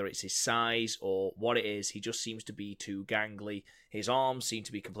don't know whether it's his size or what it is, he just seems to be too gangly. His arms seem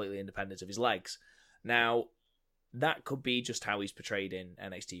to be completely independent of his legs. Now, that could be just how he's portrayed in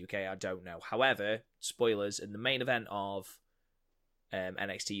NXT UK, I don't know. However, spoilers, in the main event of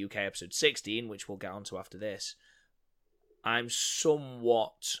NXT UK episode 16, which we'll get onto after this, I'm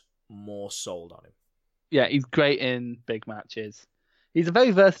somewhat more sold on him. Yeah, he's great in big matches. He's a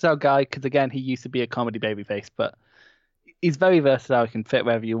very versatile guy, because again, he used to be a comedy babyface, but he's very versatile, he can fit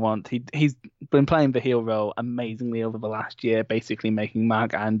wherever you want. He's been playing the heel role amazingly over the last year, basically making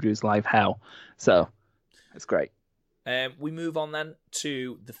Mark Andrews' life hell. So, it's great. We move on then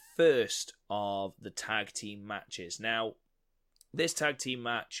to the first of the tag team matches. Now, this tag team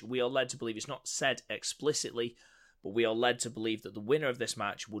match, we are led to believe, it's not said explicitly, but we are led to believe that the winner of this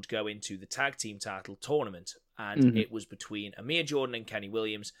match would go into the tag team title tournament. And it was between Amir Jordan and Kenny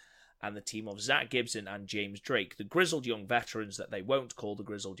Williams. and the team of Zach Gibson and James Drake, the grizzled young veterans that they won't call the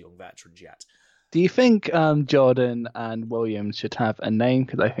grizzled young veterans yet. Do you think Jordan and Williams should have a name?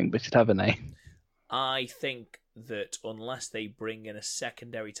 Because I think they should have a name. I think that unless they bring in a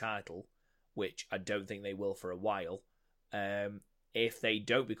secondary title, which I don't think they will for a while, if they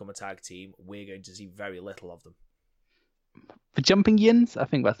don't become a tag team, we're going to see very little of them. For Jumping Yins, I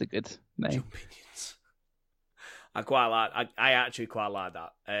think that's a good name. Jumping Yins. I actually quite like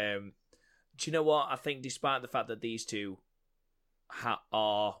that. Do you know what? I think despite the fact that these two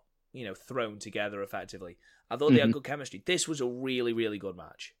are, thrown together effectively, I thought they had good chemistry. This was a really, really good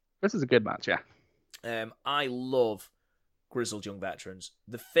match. This is a good match, yeah. I love grizzled young veterans.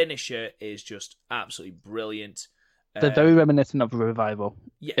 The finisher is just absolutely brilliant. They're very reminiscent of a Revival.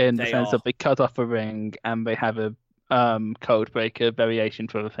 Yeah, in the sense that they cut off a ring and they have a code breaker variation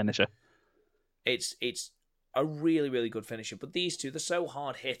for the finisher. It's a really, really good finisher. But these two, they're so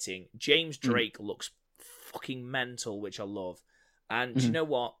hard hitting. James Drake looks fucking mental, which I love. And do you know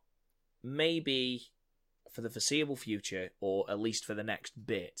what? Maybe for the foreseeable future, or at least for the next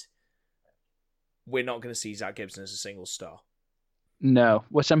bit, we're not going to see Zach Gibson as a single star. No,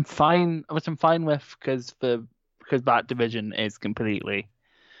 which I'm fine with because that division is completely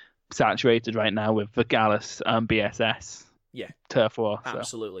saturated right now with the Gallus BSS. Yeah, turf war.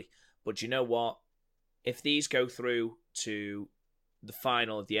 Absolutely. But you know what? If these go through to the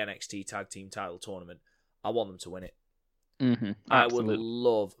final of the NXT Tag Team Title Tournament, I want them to win it. I would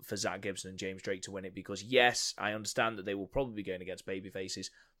love for Zach Gibson and James Drake to win it because, yes, I understand that they will probably be going against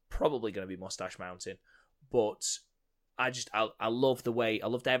babyfaces, probably going to be Mustache Mountain, but I loved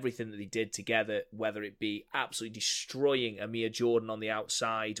everything that they did together, whether it be absolutely destroying Amir Jordan on the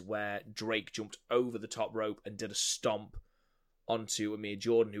outside where Drake jumped over the top rope and did a stomp onto Amir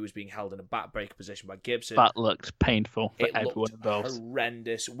Jordan, who was being held in a backbreaker position by Gibson. That looked painful for everyone involved.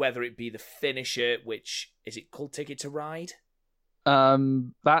 Horrendous. Whether it be the finisher, which is it called Ticket to Ride?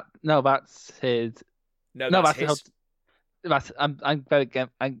 That's his. That's his. I'm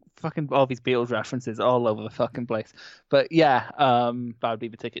fucking all these Beatles references all over the fucking place. But yeah, that would be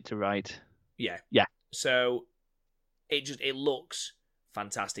the Ticket to Ride. Yeah. Yeah. So it looks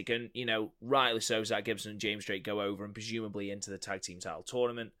fantastic, and rightly so. Zach Gibson and James Drake go over and presumably into the tag team title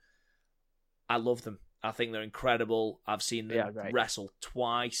tournament. I love them. I think they're incredible. I've seen them wrestle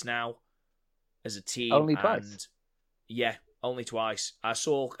twice now as a team. Only twice. Yeah, only twice. I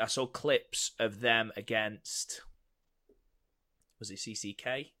saw clips of them against. Was it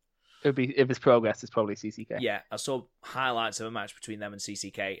CCK? It'd be if it's Progress. It's probably CCK. Yeah, I saw highlights of a match between them and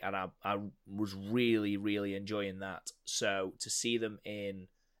CCK, and I was really, really enjoying that. So to see them in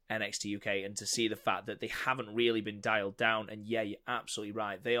NXT UK and to see the fact that they haven't really been dialed down, and yeah, you're absolutely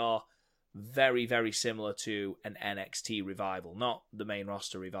right. They are very, very similar to an NXT revival, not the main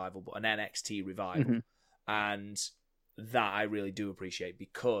roster revival, but an NXT revival, and that I really do appreciate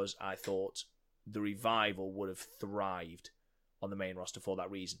because I thought the revival would have thrived on the main roster for that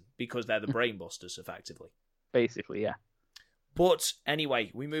reason, because they're the brainbusters, effectively. Basically, yeah. But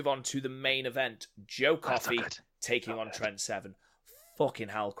anyway, we move on to the main event. Joe Coffey taking on Trent Seven. Fucking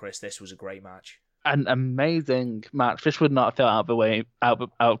hell, Chris, this was a great match. An amazing match. This would not have felt out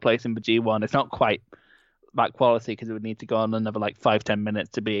of place in the G1. It's not quite that quality because it would need to go on another 5-10 minutes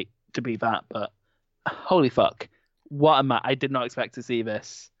to be that. But holy fuck, what a match! I did not expect to see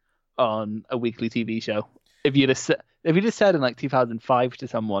this on a weekly TV show. If you just said in 2005 to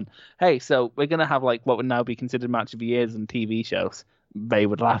someone, hey, so we're going to have what would now be considered match of the years on TV shows, they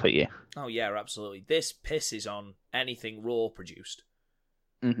would laugh at you. Oh, yeah, absolutely. This pisses on anything Raw produced.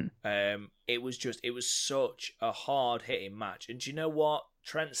 It was such a hard-hitting match. And do you know what?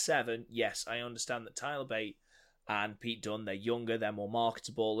 Trent Seven, yes, I understand that Tyler Bate and Pete Dunne, they're younger, they're more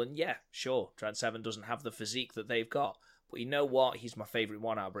marketable. And yeah, sure, Trent Seven doesn't have the physique that they've got. But you know what? He's my favourite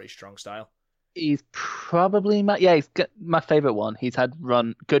one out of British Strong Style. He's probably he's my favorite one. He's had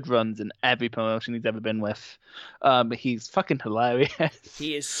good runs in every promotion he's ever been with. He's fucking hilarious.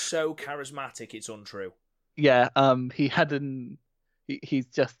 He is so charismatic, it's untrue. Yeah. He's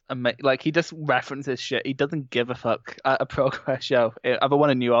just amazing. He just references shit. He doesn't give a fuck at a Progress show. I've one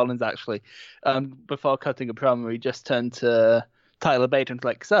in New Orleans actually. Before cutting a promo, he just turned to Tyler Bate and was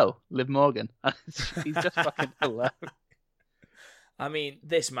like, "So, Liv Morgan." He's just fucking hilarious. I mean,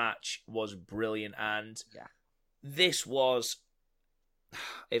 this match was brilliant, and this was...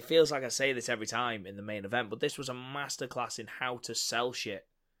 It feels like I say this every time in the main event, but this was a masterclass in how to sell shit.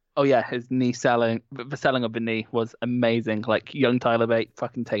 Oh yeah, his knee selling, the selling of the knee was amazing. Young Tyler Bate,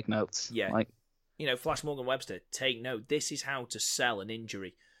 fucking take notes. Yeah. Flash Morgan Webster, take note. This is how to sell an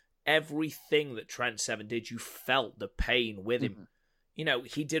injury. Everything that Trent Seven did, you felt the pain with him.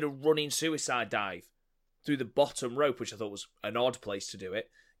 he did a running suicide dive through the bottom rope, which I thought was an odd place to do it.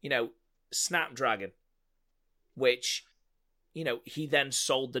 Snapdragon, which, he then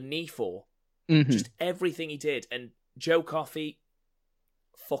sold the knee for. Mm-hmm. Just everything he did. And Joe Coffey,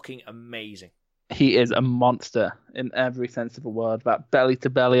 fucking amazing. He is a monster in every sense of the word. That belly to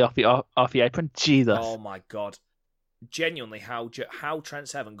belly off the apron, Jesus. Oh my God. Genuinely, how Trent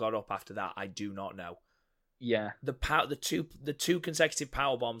Seven got up after that, I do not know. Yeah. The two consecutive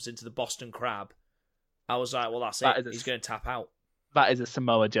power bombs into the Boston Crab, I was like, well, that's it. He's going to tap out. That is a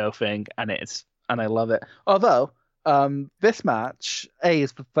Samoa Joe thing, and I love it. Although, this match,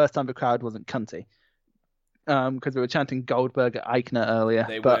 is the first time the crowd wasn't cunty. Because we were chanting Goldberg at Eichner earlier.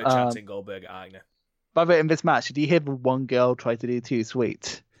 They were chanting Goldberg at Eichner. By the way, in this match, did you hear the one girl try to do Too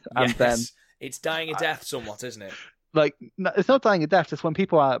Sweet? And yes. Then, it's dying a death somewhat, isn't it? Like, no, it's not dying a death. Just when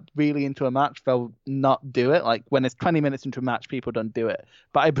people are really into a match, they'll not do it. Like, when it's 20 minutes into a match, people don't do it.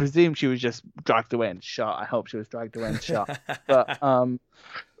 But I presume she was just dragged away and shot. I hope she was dragged away and shot. But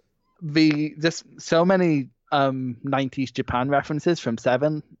just so many 90s Japan references from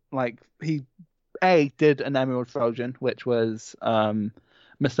Seven. Like, he did an Emerald Trojan, which was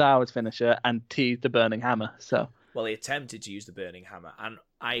Masawa's finisher, and teased the Burning Hammer. So, well, he attempted to use the Burning Hammer, and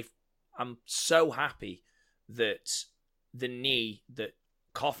I'm so happy that the knee that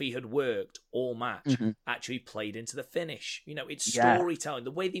Coffey had worked all match actually played into the finish. It's storytelling.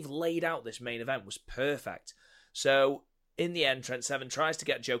 The way they've laid out this main event was perfect. So in the end, Trent Seven tries to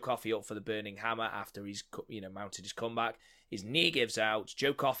get Joe Coffey up for the Burning Hammer after he's mounted his comeback. His knee gives out.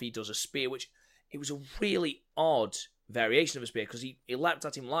 Joe Coffey does a spear, which it was a really odd variation of a spear because he leapt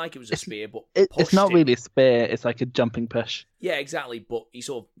at him like it was a spear, but it's not really a spear. It's like a jumping push. Yeah, exactly. But he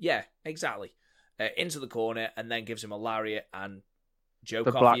exactly. Into the corner and then gives him a lariat, and Joe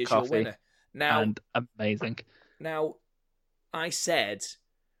Coffey is your winner. Now, and amazing. Now, I said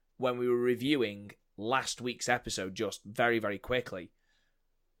when we were reviewing last week's episode, just very, very quickly,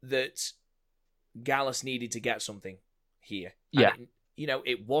 that Gallus needed to get something here. Yeah. And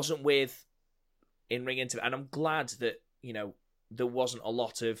it wasn't with in-ring interview, and I'm glad that, there wasn't a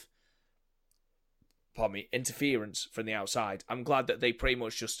lot of interference from the outside. I'm glad that they pretty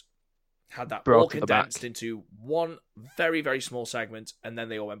much just had that all condensed into one very, very small segment, and then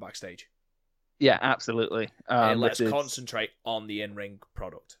they all went backstage. Yeah, absolutely. Let's concentrate on the in-ring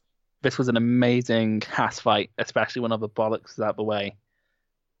product. This was an amazing Haas fight, especially when other bollocks was out the way.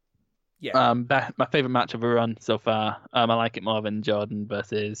 Yeah. My favourite match of a run so far. I like it more than Jordan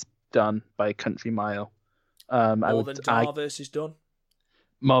versus Dunn by Country Mile. More than Dar versus Dunn?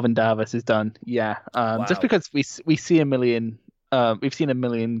 More than Dar versus Dunn, yeah. Wow. Just because we see we've seen a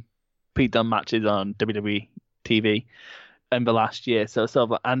million Pete Dunne matches on WWE TV in the last year,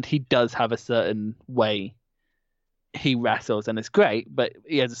 and he does have a certain way he wrestles, and it's great, but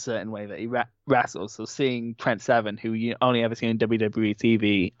he has a certain way that he wrestles. So seeing Trent Seven, who you only ever seen on WWE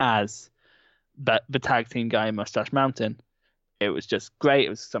TV as the tag team guy in Mustache Mountain, it was just great. It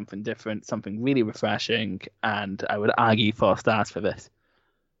was something different, something really refreshing, and I would argue 4 stars for this.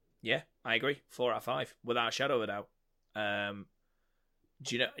 Yeah, I agree. 4 out of 5, without a shadow of a doubt.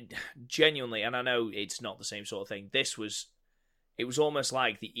 Do you know, genuinely, and I know it's not the same sort of thing, it was almost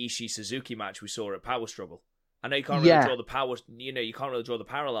like the Ishii Suzuki match we saw at Power Struggle. I know you can't really draw you can't really draw the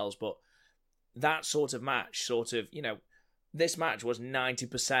parallels, but that sort of match, this match was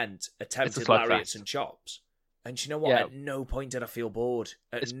 90% attempted lariats and chops. And you know what? Yeah. At no point did I feel bored.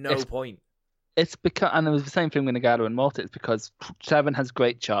 At no point. It's because, and it was the same thing with Nagano and Morta. It's because Seven has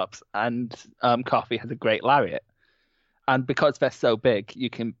great chops and Coffey has a great lariat. And because they're so big,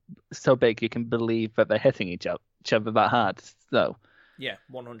 you can believe that they're hitting each other that hard. So yeah,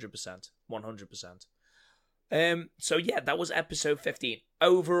 100%. So yeah, that was episode 15.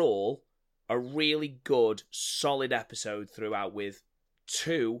 Overall, a really good, solid episode throughout with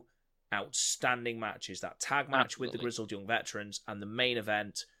 2 outstanding matches. That tag match with the Grizzled Young Veterans and the main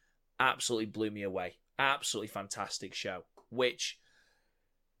event absolutely blew me away. Absolutely fantastic show, which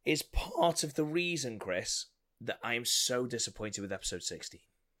is part of the reason, Chris, that I am so disappointed with episode 16.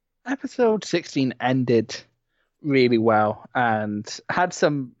 Episode 16 ended really well and had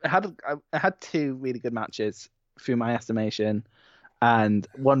 2 really good matches through my estimation, and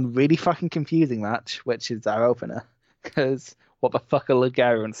one really fucking confusing match, which is our opener, because what the fuck are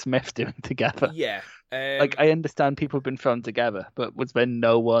Ligero and Smith doing together? Yeah. I understand people have been thrown together, but was there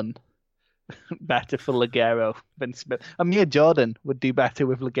no one better for Ligero than Smith? Amir Jordan would do better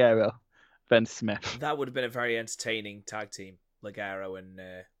with Ligero than Smith. That would have been a very entertaining tag team, Ligero and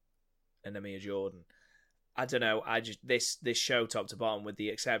Amir Jordan. I don't know. I just this show top to bottom, with the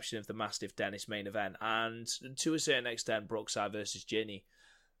exception of the Mastiff Dennis main event, and to a certain extent Brookside versus Ginny.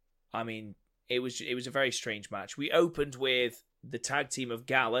 I mean, it was a very strange match. We opened with the tag team of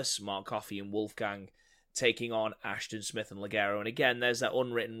Gallus, Mark Coffey and Wolfgang, taking on Ashton Smith and Ligero. And again, there's that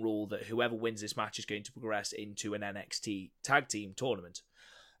unwritten rule that whoever wins this match is going to progress into an NXT tag team tournament.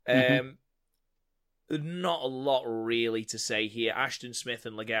 Not a lot really to say here. Ashton Smith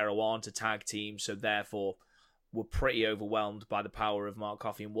and Ligero aren't a tag team, so therefore we're pretty overwhelmed by the power of Mark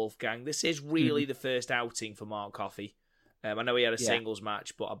Coffey and Wolfgang. This is really the first outing for Mark Coffey. I know he had a singles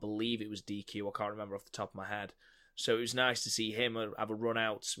match, but I believe it was DQ. I can't remember off the top of my head. So it was nice to see him have a run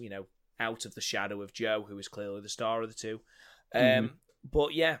out, out of the shadow of Joe, who is clearly the star of the two.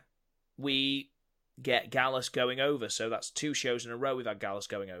 But yeah, we get Gallus going over. So that's 2 shows in a row we've had Gallus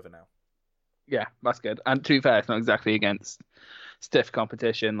going over now. Yeah, that's good. And to be fair, it's not exactly against stiff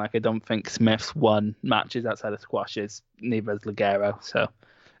competition. Like, I don't think Smith's won matches outside of squashes, neither has Ligero. So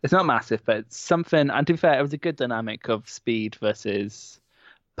it's not massive, but it's something. And to be fair, it was a good dynamic of speed versus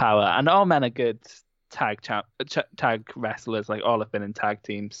power. And all men are good tag wrestlers. Like, all have been in tag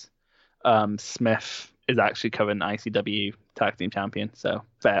teams. Smith is actually current ICW tag team champion. So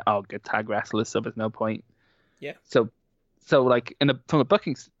they're all good tag wrestlers, so there's no point. Yeah. So like from a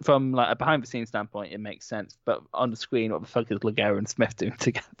booking, from like a behind the scenes standpoint, it makes sense. But on the screen, what the fuck is Ligero and Smith doing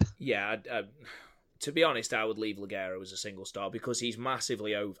together? Yeah, to be honest, I would leave Ligero as a single star because he's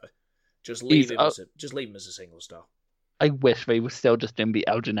massively over. Just leave him as a single star. I wish they were still just doing the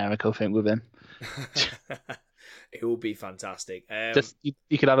El Generico thing with him. It would be fantastic.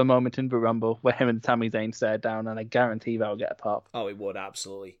 You could have a moment in the Rumble where him and Sami Zayn stare down, and I guarantee they'll get a pop. Oh, it would,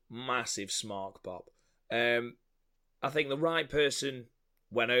 absolutely. Massive smark pop. I think the right person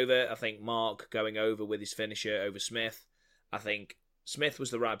went over. I think Mark going over with his finisher over Smith. I think Smith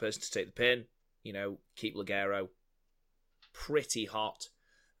was the right person to take the pin. Keep Ligero pretty hot.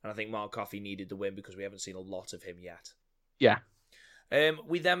 And I think Mark Coffey needed the win because we haven't seen a lot of him yet. Yeah.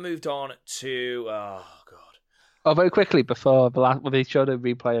 We then moved on to... Oh, God. Oh, very quickly, before they showed a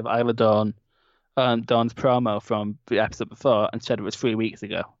replay of Isla Dawn, Dawn's promo from the episode before and said it was 3 weeks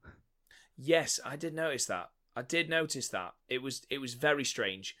ago. Yes, I did notice that. It was very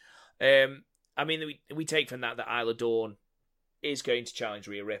strange. I mean, we take from that Isla Dawn is going to challenge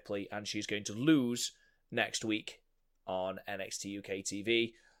Rhea Ripley, and she's going to lose next week on NXT UK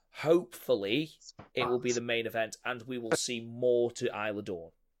TV. Hopefully, it will be the main event, and we will see more to Isla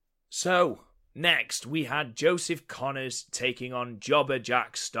Dawn. So, next, we had Joseph Connors taking on Jobber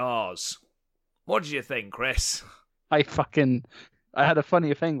Jack Stars. What did you think, Chris? I had a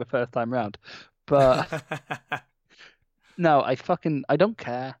funnier thing the first time round. But no, I don't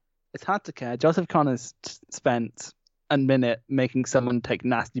care. It's hard to care. Joseph Connors spent a minute making someone take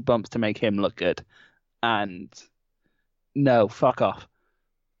nasty bumps to make him look good. And no, fuck off.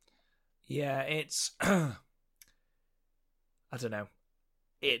 Yeah, it's... I don't know.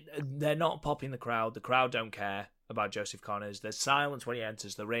 They're not popping the crowd. The crowd don't care about Joseph Connors. There's silence when he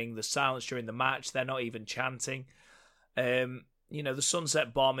enters the ring. There's silence during the match. They're not even chanting. The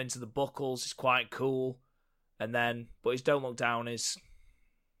sunset bomb into the buckles is quite cool. But his Don't Look Down it's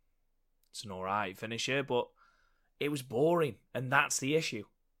an alright finisher, but it was boring, and that's the issue.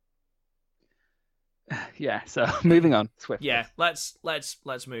 Yeah, so moving on swiftly. Yeah, let's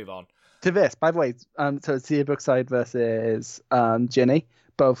move on. To this, by the way, so it's Zia Brookside versus Ginny,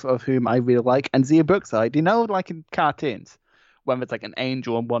 both of whom I really like. And Zia Brookside, like in cartoons, when it's like an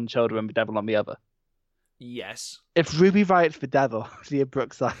angel on one shoulder and the devil on the other? Yes. If Ruby Riot's the devil, Zia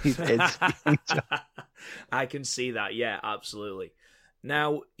Brookside is the angel. I can see that, yeah, absolutely.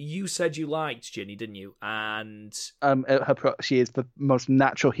 Now, you said you liked Ginny, didn't you? And she is the most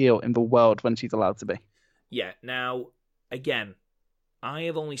natural heel in the world when she's allowed to be. Yeah. Now, again, I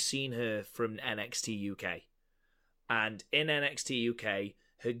have only seen her from NXT UK, and in NXT UK,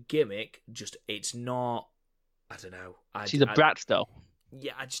 her gimmick it's not. I don't know. She's a brat though.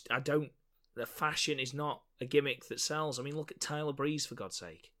 Yeah, I don't. The fashion is not a gimmick that sells. I mean, look at Tyler Breeze, for God's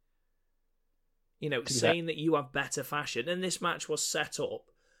sake. Saying that you have better fashion. And this match was set up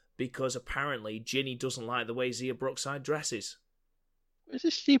because apparently Ginny doesn't like the way Zia Brookside dresses. It's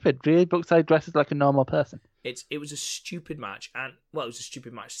just stupid. Zia Brookside dresses like a normal person. It was a stupid match. It was a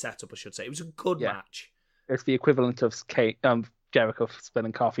stupid match setup, I should say. It was a good match. It's the equivalent of Jericho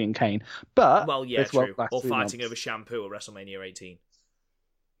spilling coffee and Kane. But well, yeah, true. Or fighting over shampoo at WrestleMania 18.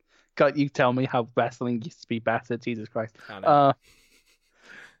 God, you tell me how wrestling used to be better. Jesus Christ. I know.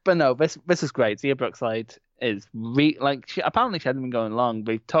 But no, this is great. Zia Brookside is apparently she hasn't been going long.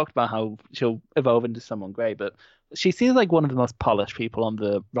 We've talked about how she'll evolve into someone great, but she seems like one of the most polished people on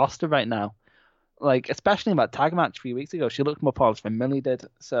the roster right now. like, especially in that tag match a few weeks ago, she looked more polished than Millie did.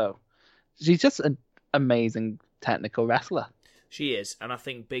 So she's just an amazing technical wrestler. She is, and I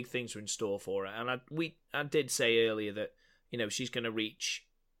think big things are in store for her. And I did say earlier that, she's going to reach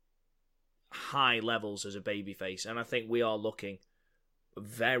high levels as a babyface, and I think we are looking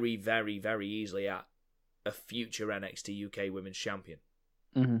very, very, very easily at a future NXT UK Women's Champion.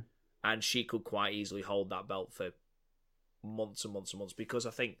 Mm-hmm. And she could quite easily hold that belt for months and months and months, because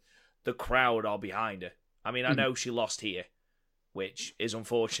I think the crowd are behind her. I mean, I know she lost here, which is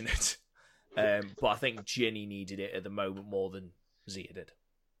unfortunate, but I think Ginny needed it at the moment more than Zia did.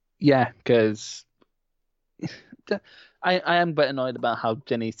 Yeah, because I am a bit annoyed about how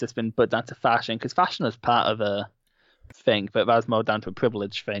Ginny's just been put down to fashion, because fashion was part of a thing, but that was more down to a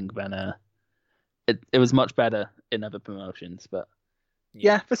privilege thing than it was much better in other promotions. But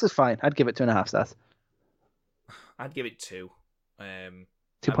yeah, this is fine. I'd give it 2.5 stars. I'd give it 2.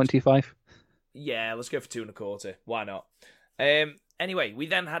 2.25. Yeah, let's go for 2.25. Why not? Anyway, we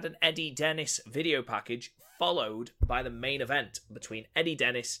then had an Eddie Dennis video package, followed by the main event between Eddie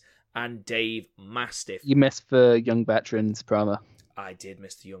Dennis and Dave Mastiff. You missed the Young Veterans promo. I did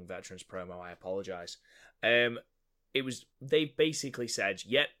miss the Young Veterans promo. I apologise. They basically said,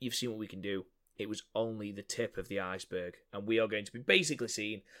 "Yep, you've seen what we can do. It was only the tip of the iceberg, and we are going to be basically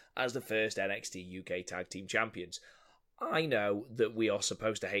seen as the first NXT UK Tag Team Champions." I know that we are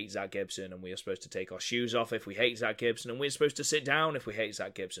supposed to hate Zach Gibson, and we are supposed to take our shoes off if we hate Zach Gibson, and we're supposed to sit down if we hate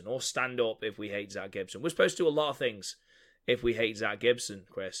Zach Gibson, or stand up if we hate Zach Gibson. We're supposed to do a lot of things if we hate Zach Gibson,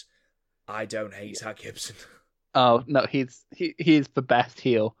 Chris. I don't hate Zach Gibson. Oh no, he's the best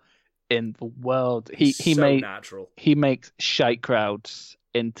heel in the world. He natural. He makes shite crowds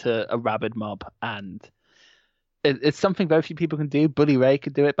into a rabid mob, and it's something very few people can do. Bully Ray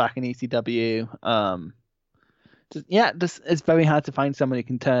could do it back in ECW. It's very hard to find someone who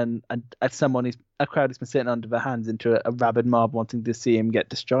can turn a crowd who's been sitting under their hands into a rabid mob wanting to see him get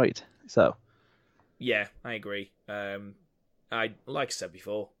destroyed. So, yeah, I agree. Like I said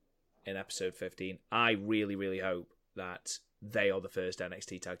before in episode 15, I really, really hope that they are the first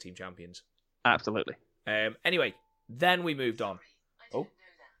NXT Tag Team Champions. Absolutely. Anyway, then we moved on.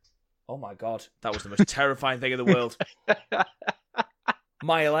 Oh my God, that was the most terrifying thing in the world.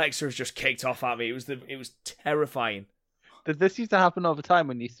 My Alexa has just kicked off at me. It was terrifying. Did this used to happen all the time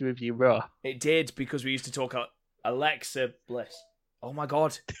when you used to review Raw? It did, because we used to talk Alexa Bliss. Oh my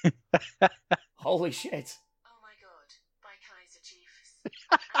God. Holy shit. Oh my God, by Kaiser Chiefs.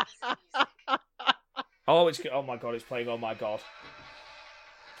 Oh my God, it's playing Oh My God.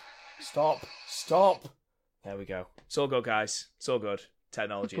 Stop. There we go. It's all good, guys. It's all good.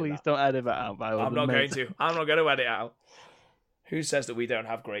 Technology. Please don't edit that out. I'm not going to edit it out. Who says that we don't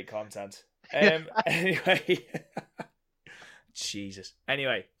have great content? Anyway. Jesus.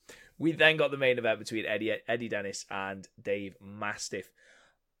 Anyway, we then got the main event between Eddie Dennis and Dave Mastiff.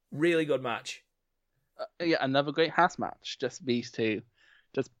 Really good match. Another great house match. Just these two,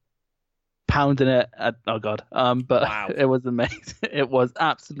 just pounding it. Oh God. But wow. It was amazing. It was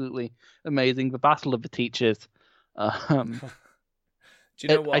absolutely amazing. The Battle of the Teachers. Do you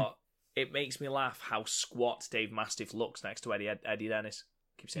know what? It makes me laugh how squat Dave Mastiff looks next to Eddie Dennis.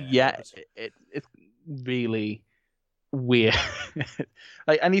 I keep saying it's really weird.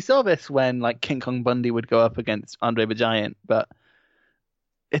 And you saw this when King Kong Bundy would go up against Andre the Giant, but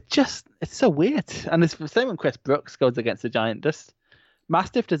it's so weird. And it's the same when Chris Brooks goes against the Giant. Just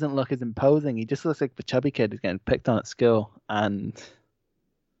Mastiff doesn't look as imposing. He just looks like the chubby kid who's getting picked on at school. And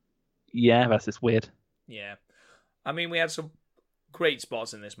yeah, that's just weird. Yeah. I mean, we had some great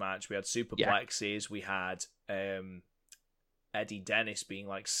spots in this match. We had superplexes. We had Eddie Dennis being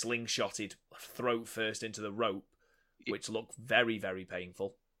slingshotted throat first into the rope, which looked very, very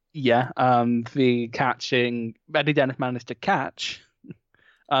painful. Yeah. The catching, Eddie Dennis managed to catch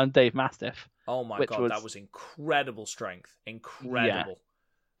Dave Mastiff. Oh my God, that was incredible strength. Incredible.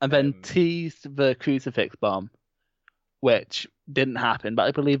 Yeah. And then teased the crucifix bomb, which didn't happen, but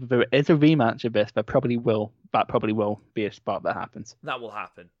I believe if there is a rematch of this, that probably will be a spot that happens. That will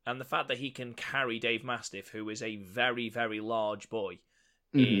happen. And the fact that he can carry Dave Mastiff, who is a very, very large boy,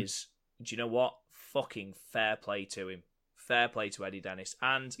 is, do you know what? Fucking fair play to him. Fair play to Eddie Dennis.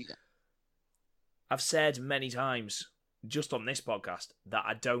 And I've said many times, just on this podcast, that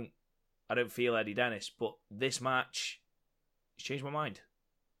I don't feel Eddie Dennis, but this match has changed my mind.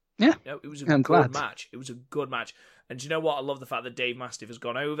 Yeah. It was a good match. It was a good match. And do you know what? I love the fact that Dave Mastiff has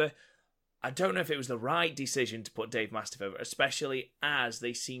gone over. I don't know if it was the right decision to put Dave Mastiff over, especially as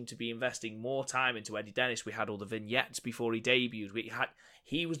they seem to be investing more time into Eddie Dennis. We had all the vignettes before he debuted.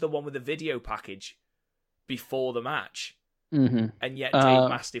 He was the one with the video package before the match. Mm-hmm. And yet Dave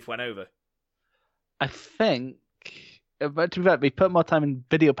Mastiff went over. I think, but to be fair, we put more time in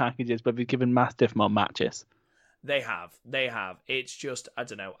video packages, but we've given Mastiff more matches. They have. It's just, I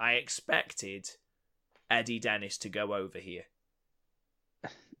don't know. I expected Eddie Dennis to go over here.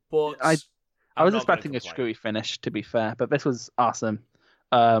 But I was expecting a screwy finish, to be fair, but this was awesome.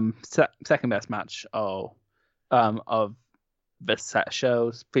 Second best match of this set of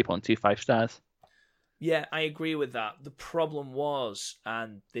shows, 3.25 stars. Yeah, I agree with that. The problem was,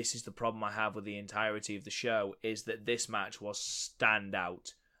 and this is the problem I have with the entirety of the show, is that this match was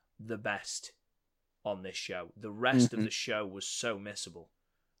standout the best on this show. The rest of the show was so missable.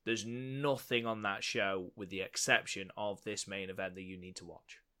 There's nothing on that show, with the exception of this main event, that you need to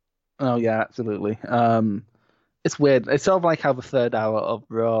watch. Oh yeah, absolutely. It's weird. It's sort of like how the third hour of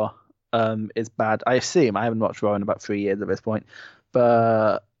Raw is bad. I assume I haven't watched Raw in about 3 years at this point,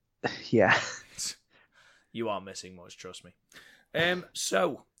 but yeah. You are missing much, trust me.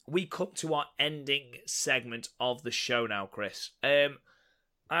 So we come to our ending segment of the show now, Chris.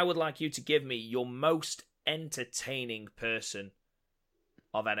 I would like you to give me your most entertaining person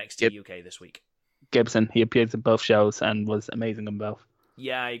of NXT UK this week. Gibson. He appeared in both shows and was amazing on both.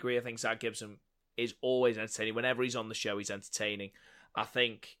 Yeah, I agree. I think Zach Gibson is always entertaining. Whenever he's on the show, he's entertaining. I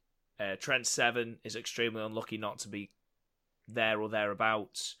think Trent Seven is extremely unlucky not to be there or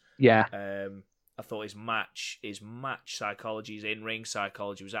thereabouts. Yeah. I thought his match psychology, his in-ring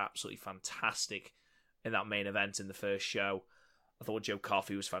psychology was absolutely fantastic in that main event in the first show. I thought Joe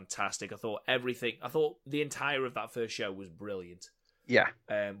Coffey was fantastic. I thought the entire of that first show was brilliant. Yeah.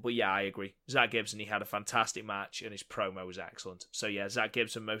 But yeah, I agree. Zach Gibson, he had a fantastic match and his promo was excellent. So yeah, Zach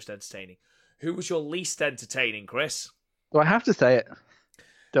Gibson, most entertaining. Who was your least entertaining, Chris? Do I have to say it?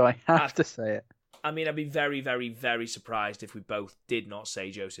 To say it? I mean, I'd be very, very, very surprised if we both did not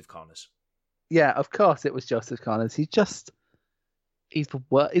say Joseph Connors. Yeah, of course it was Joseph Connors. He's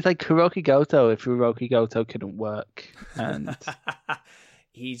like Hiroki Goto if Hiroki Goto couldn't work. And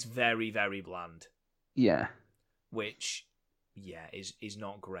he's very, very bland. Yeah. Which, yeah, is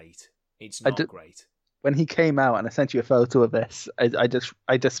not great. It's not great. When he came out and I sent you a photo of this, I just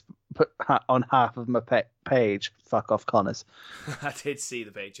put on half of my page, fuck off Connors. I did see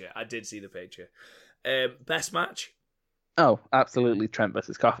the picture. Best match? Oh, absolutely Trent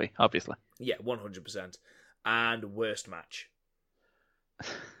versus Coffey, obviously. Yeah, 100%. And worst match?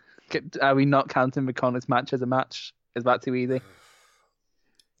 Are we not counting the Connors match as a match? Is that too easy?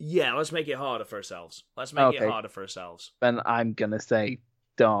 Yeah, let's make it harder for ourselves. Then I'm going to say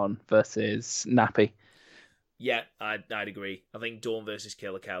Dawn versus Nappy. Yeah, I'd agree. I think Dawn versus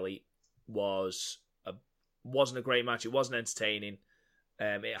Killer Kelly wasn't a great match. It wasn't entertaining.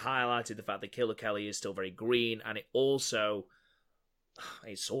 It highlighted the fact that Killer Kelly is still very green, and it sort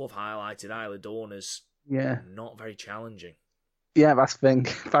of highlighted Isla Dawn as not very challenging. Yeah, that's the thing.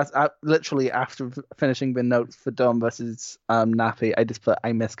 Literally after finishing the notes for Dawn versus Nappy, I just put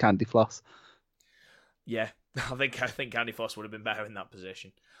I miss Candy Floss. Yeah, I think Candy Floss would have been better in that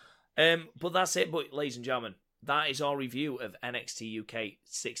position. But that's it. But ladies and gentlemen, that is our review of NXT UK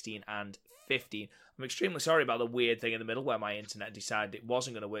 16 and 15. I'm extremely sorry about the weird thing in the middle where my internet decided it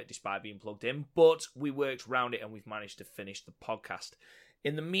wasn't going to work despite being plugged in, but we worked around it and we've managed to finish the podcast.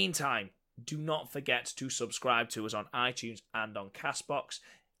 In the meantime, do not forget to subscribe to us on iTunes and on Castbox.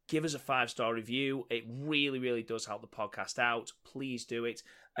 Give us a 5-star review. It really, really does help the podcast out. Please do it.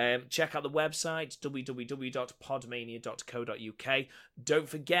 Check out the website, www.podmania.co.uk. Don't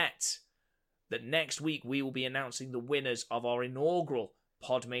forget that next week we will be announcing the winners of our inaugural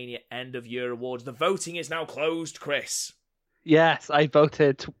Podmania End of Year Awards. The voting is now closed, Chris. Yes, I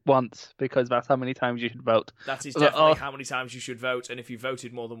voted once because that's how many times you should vote. That is definitely how many times you should vote, and if you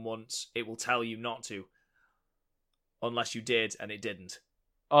voted more than once, it will tell you not to. Unless you did, and it didn't.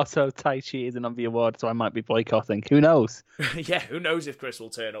 Also, Tai Chi isn't on the award, so I might be boycotting. Who knows? Yeah, who knows if Chris will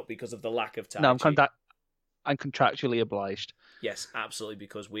turn up because of the lack of Tai Chi. No, I'm contractually obliged. Yes, absolutely,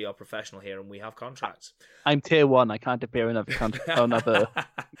 because we are professional here and we have contracts. I'm tier 1. I can't appear in other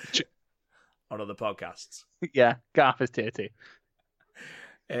on other podcasts. Yeah, Garth is tier 2.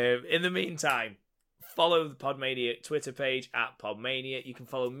 In the meantime, follow the Podmania Twitter page at Podmania. You can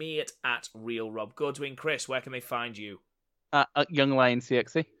follow me at Real Rob Goodwin. Chris, where can they find you? At Young Lion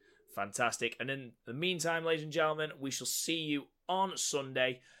CXC. Fantastic. And in the meantime, ladies and gentlemen, we shall see you on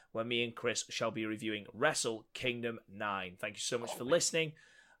Sunday, where me and Chris shall be reviewing Wrestle Kingdom 9. Thank you so much for listening,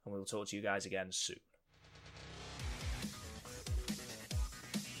 and we will talk to you guys again soon.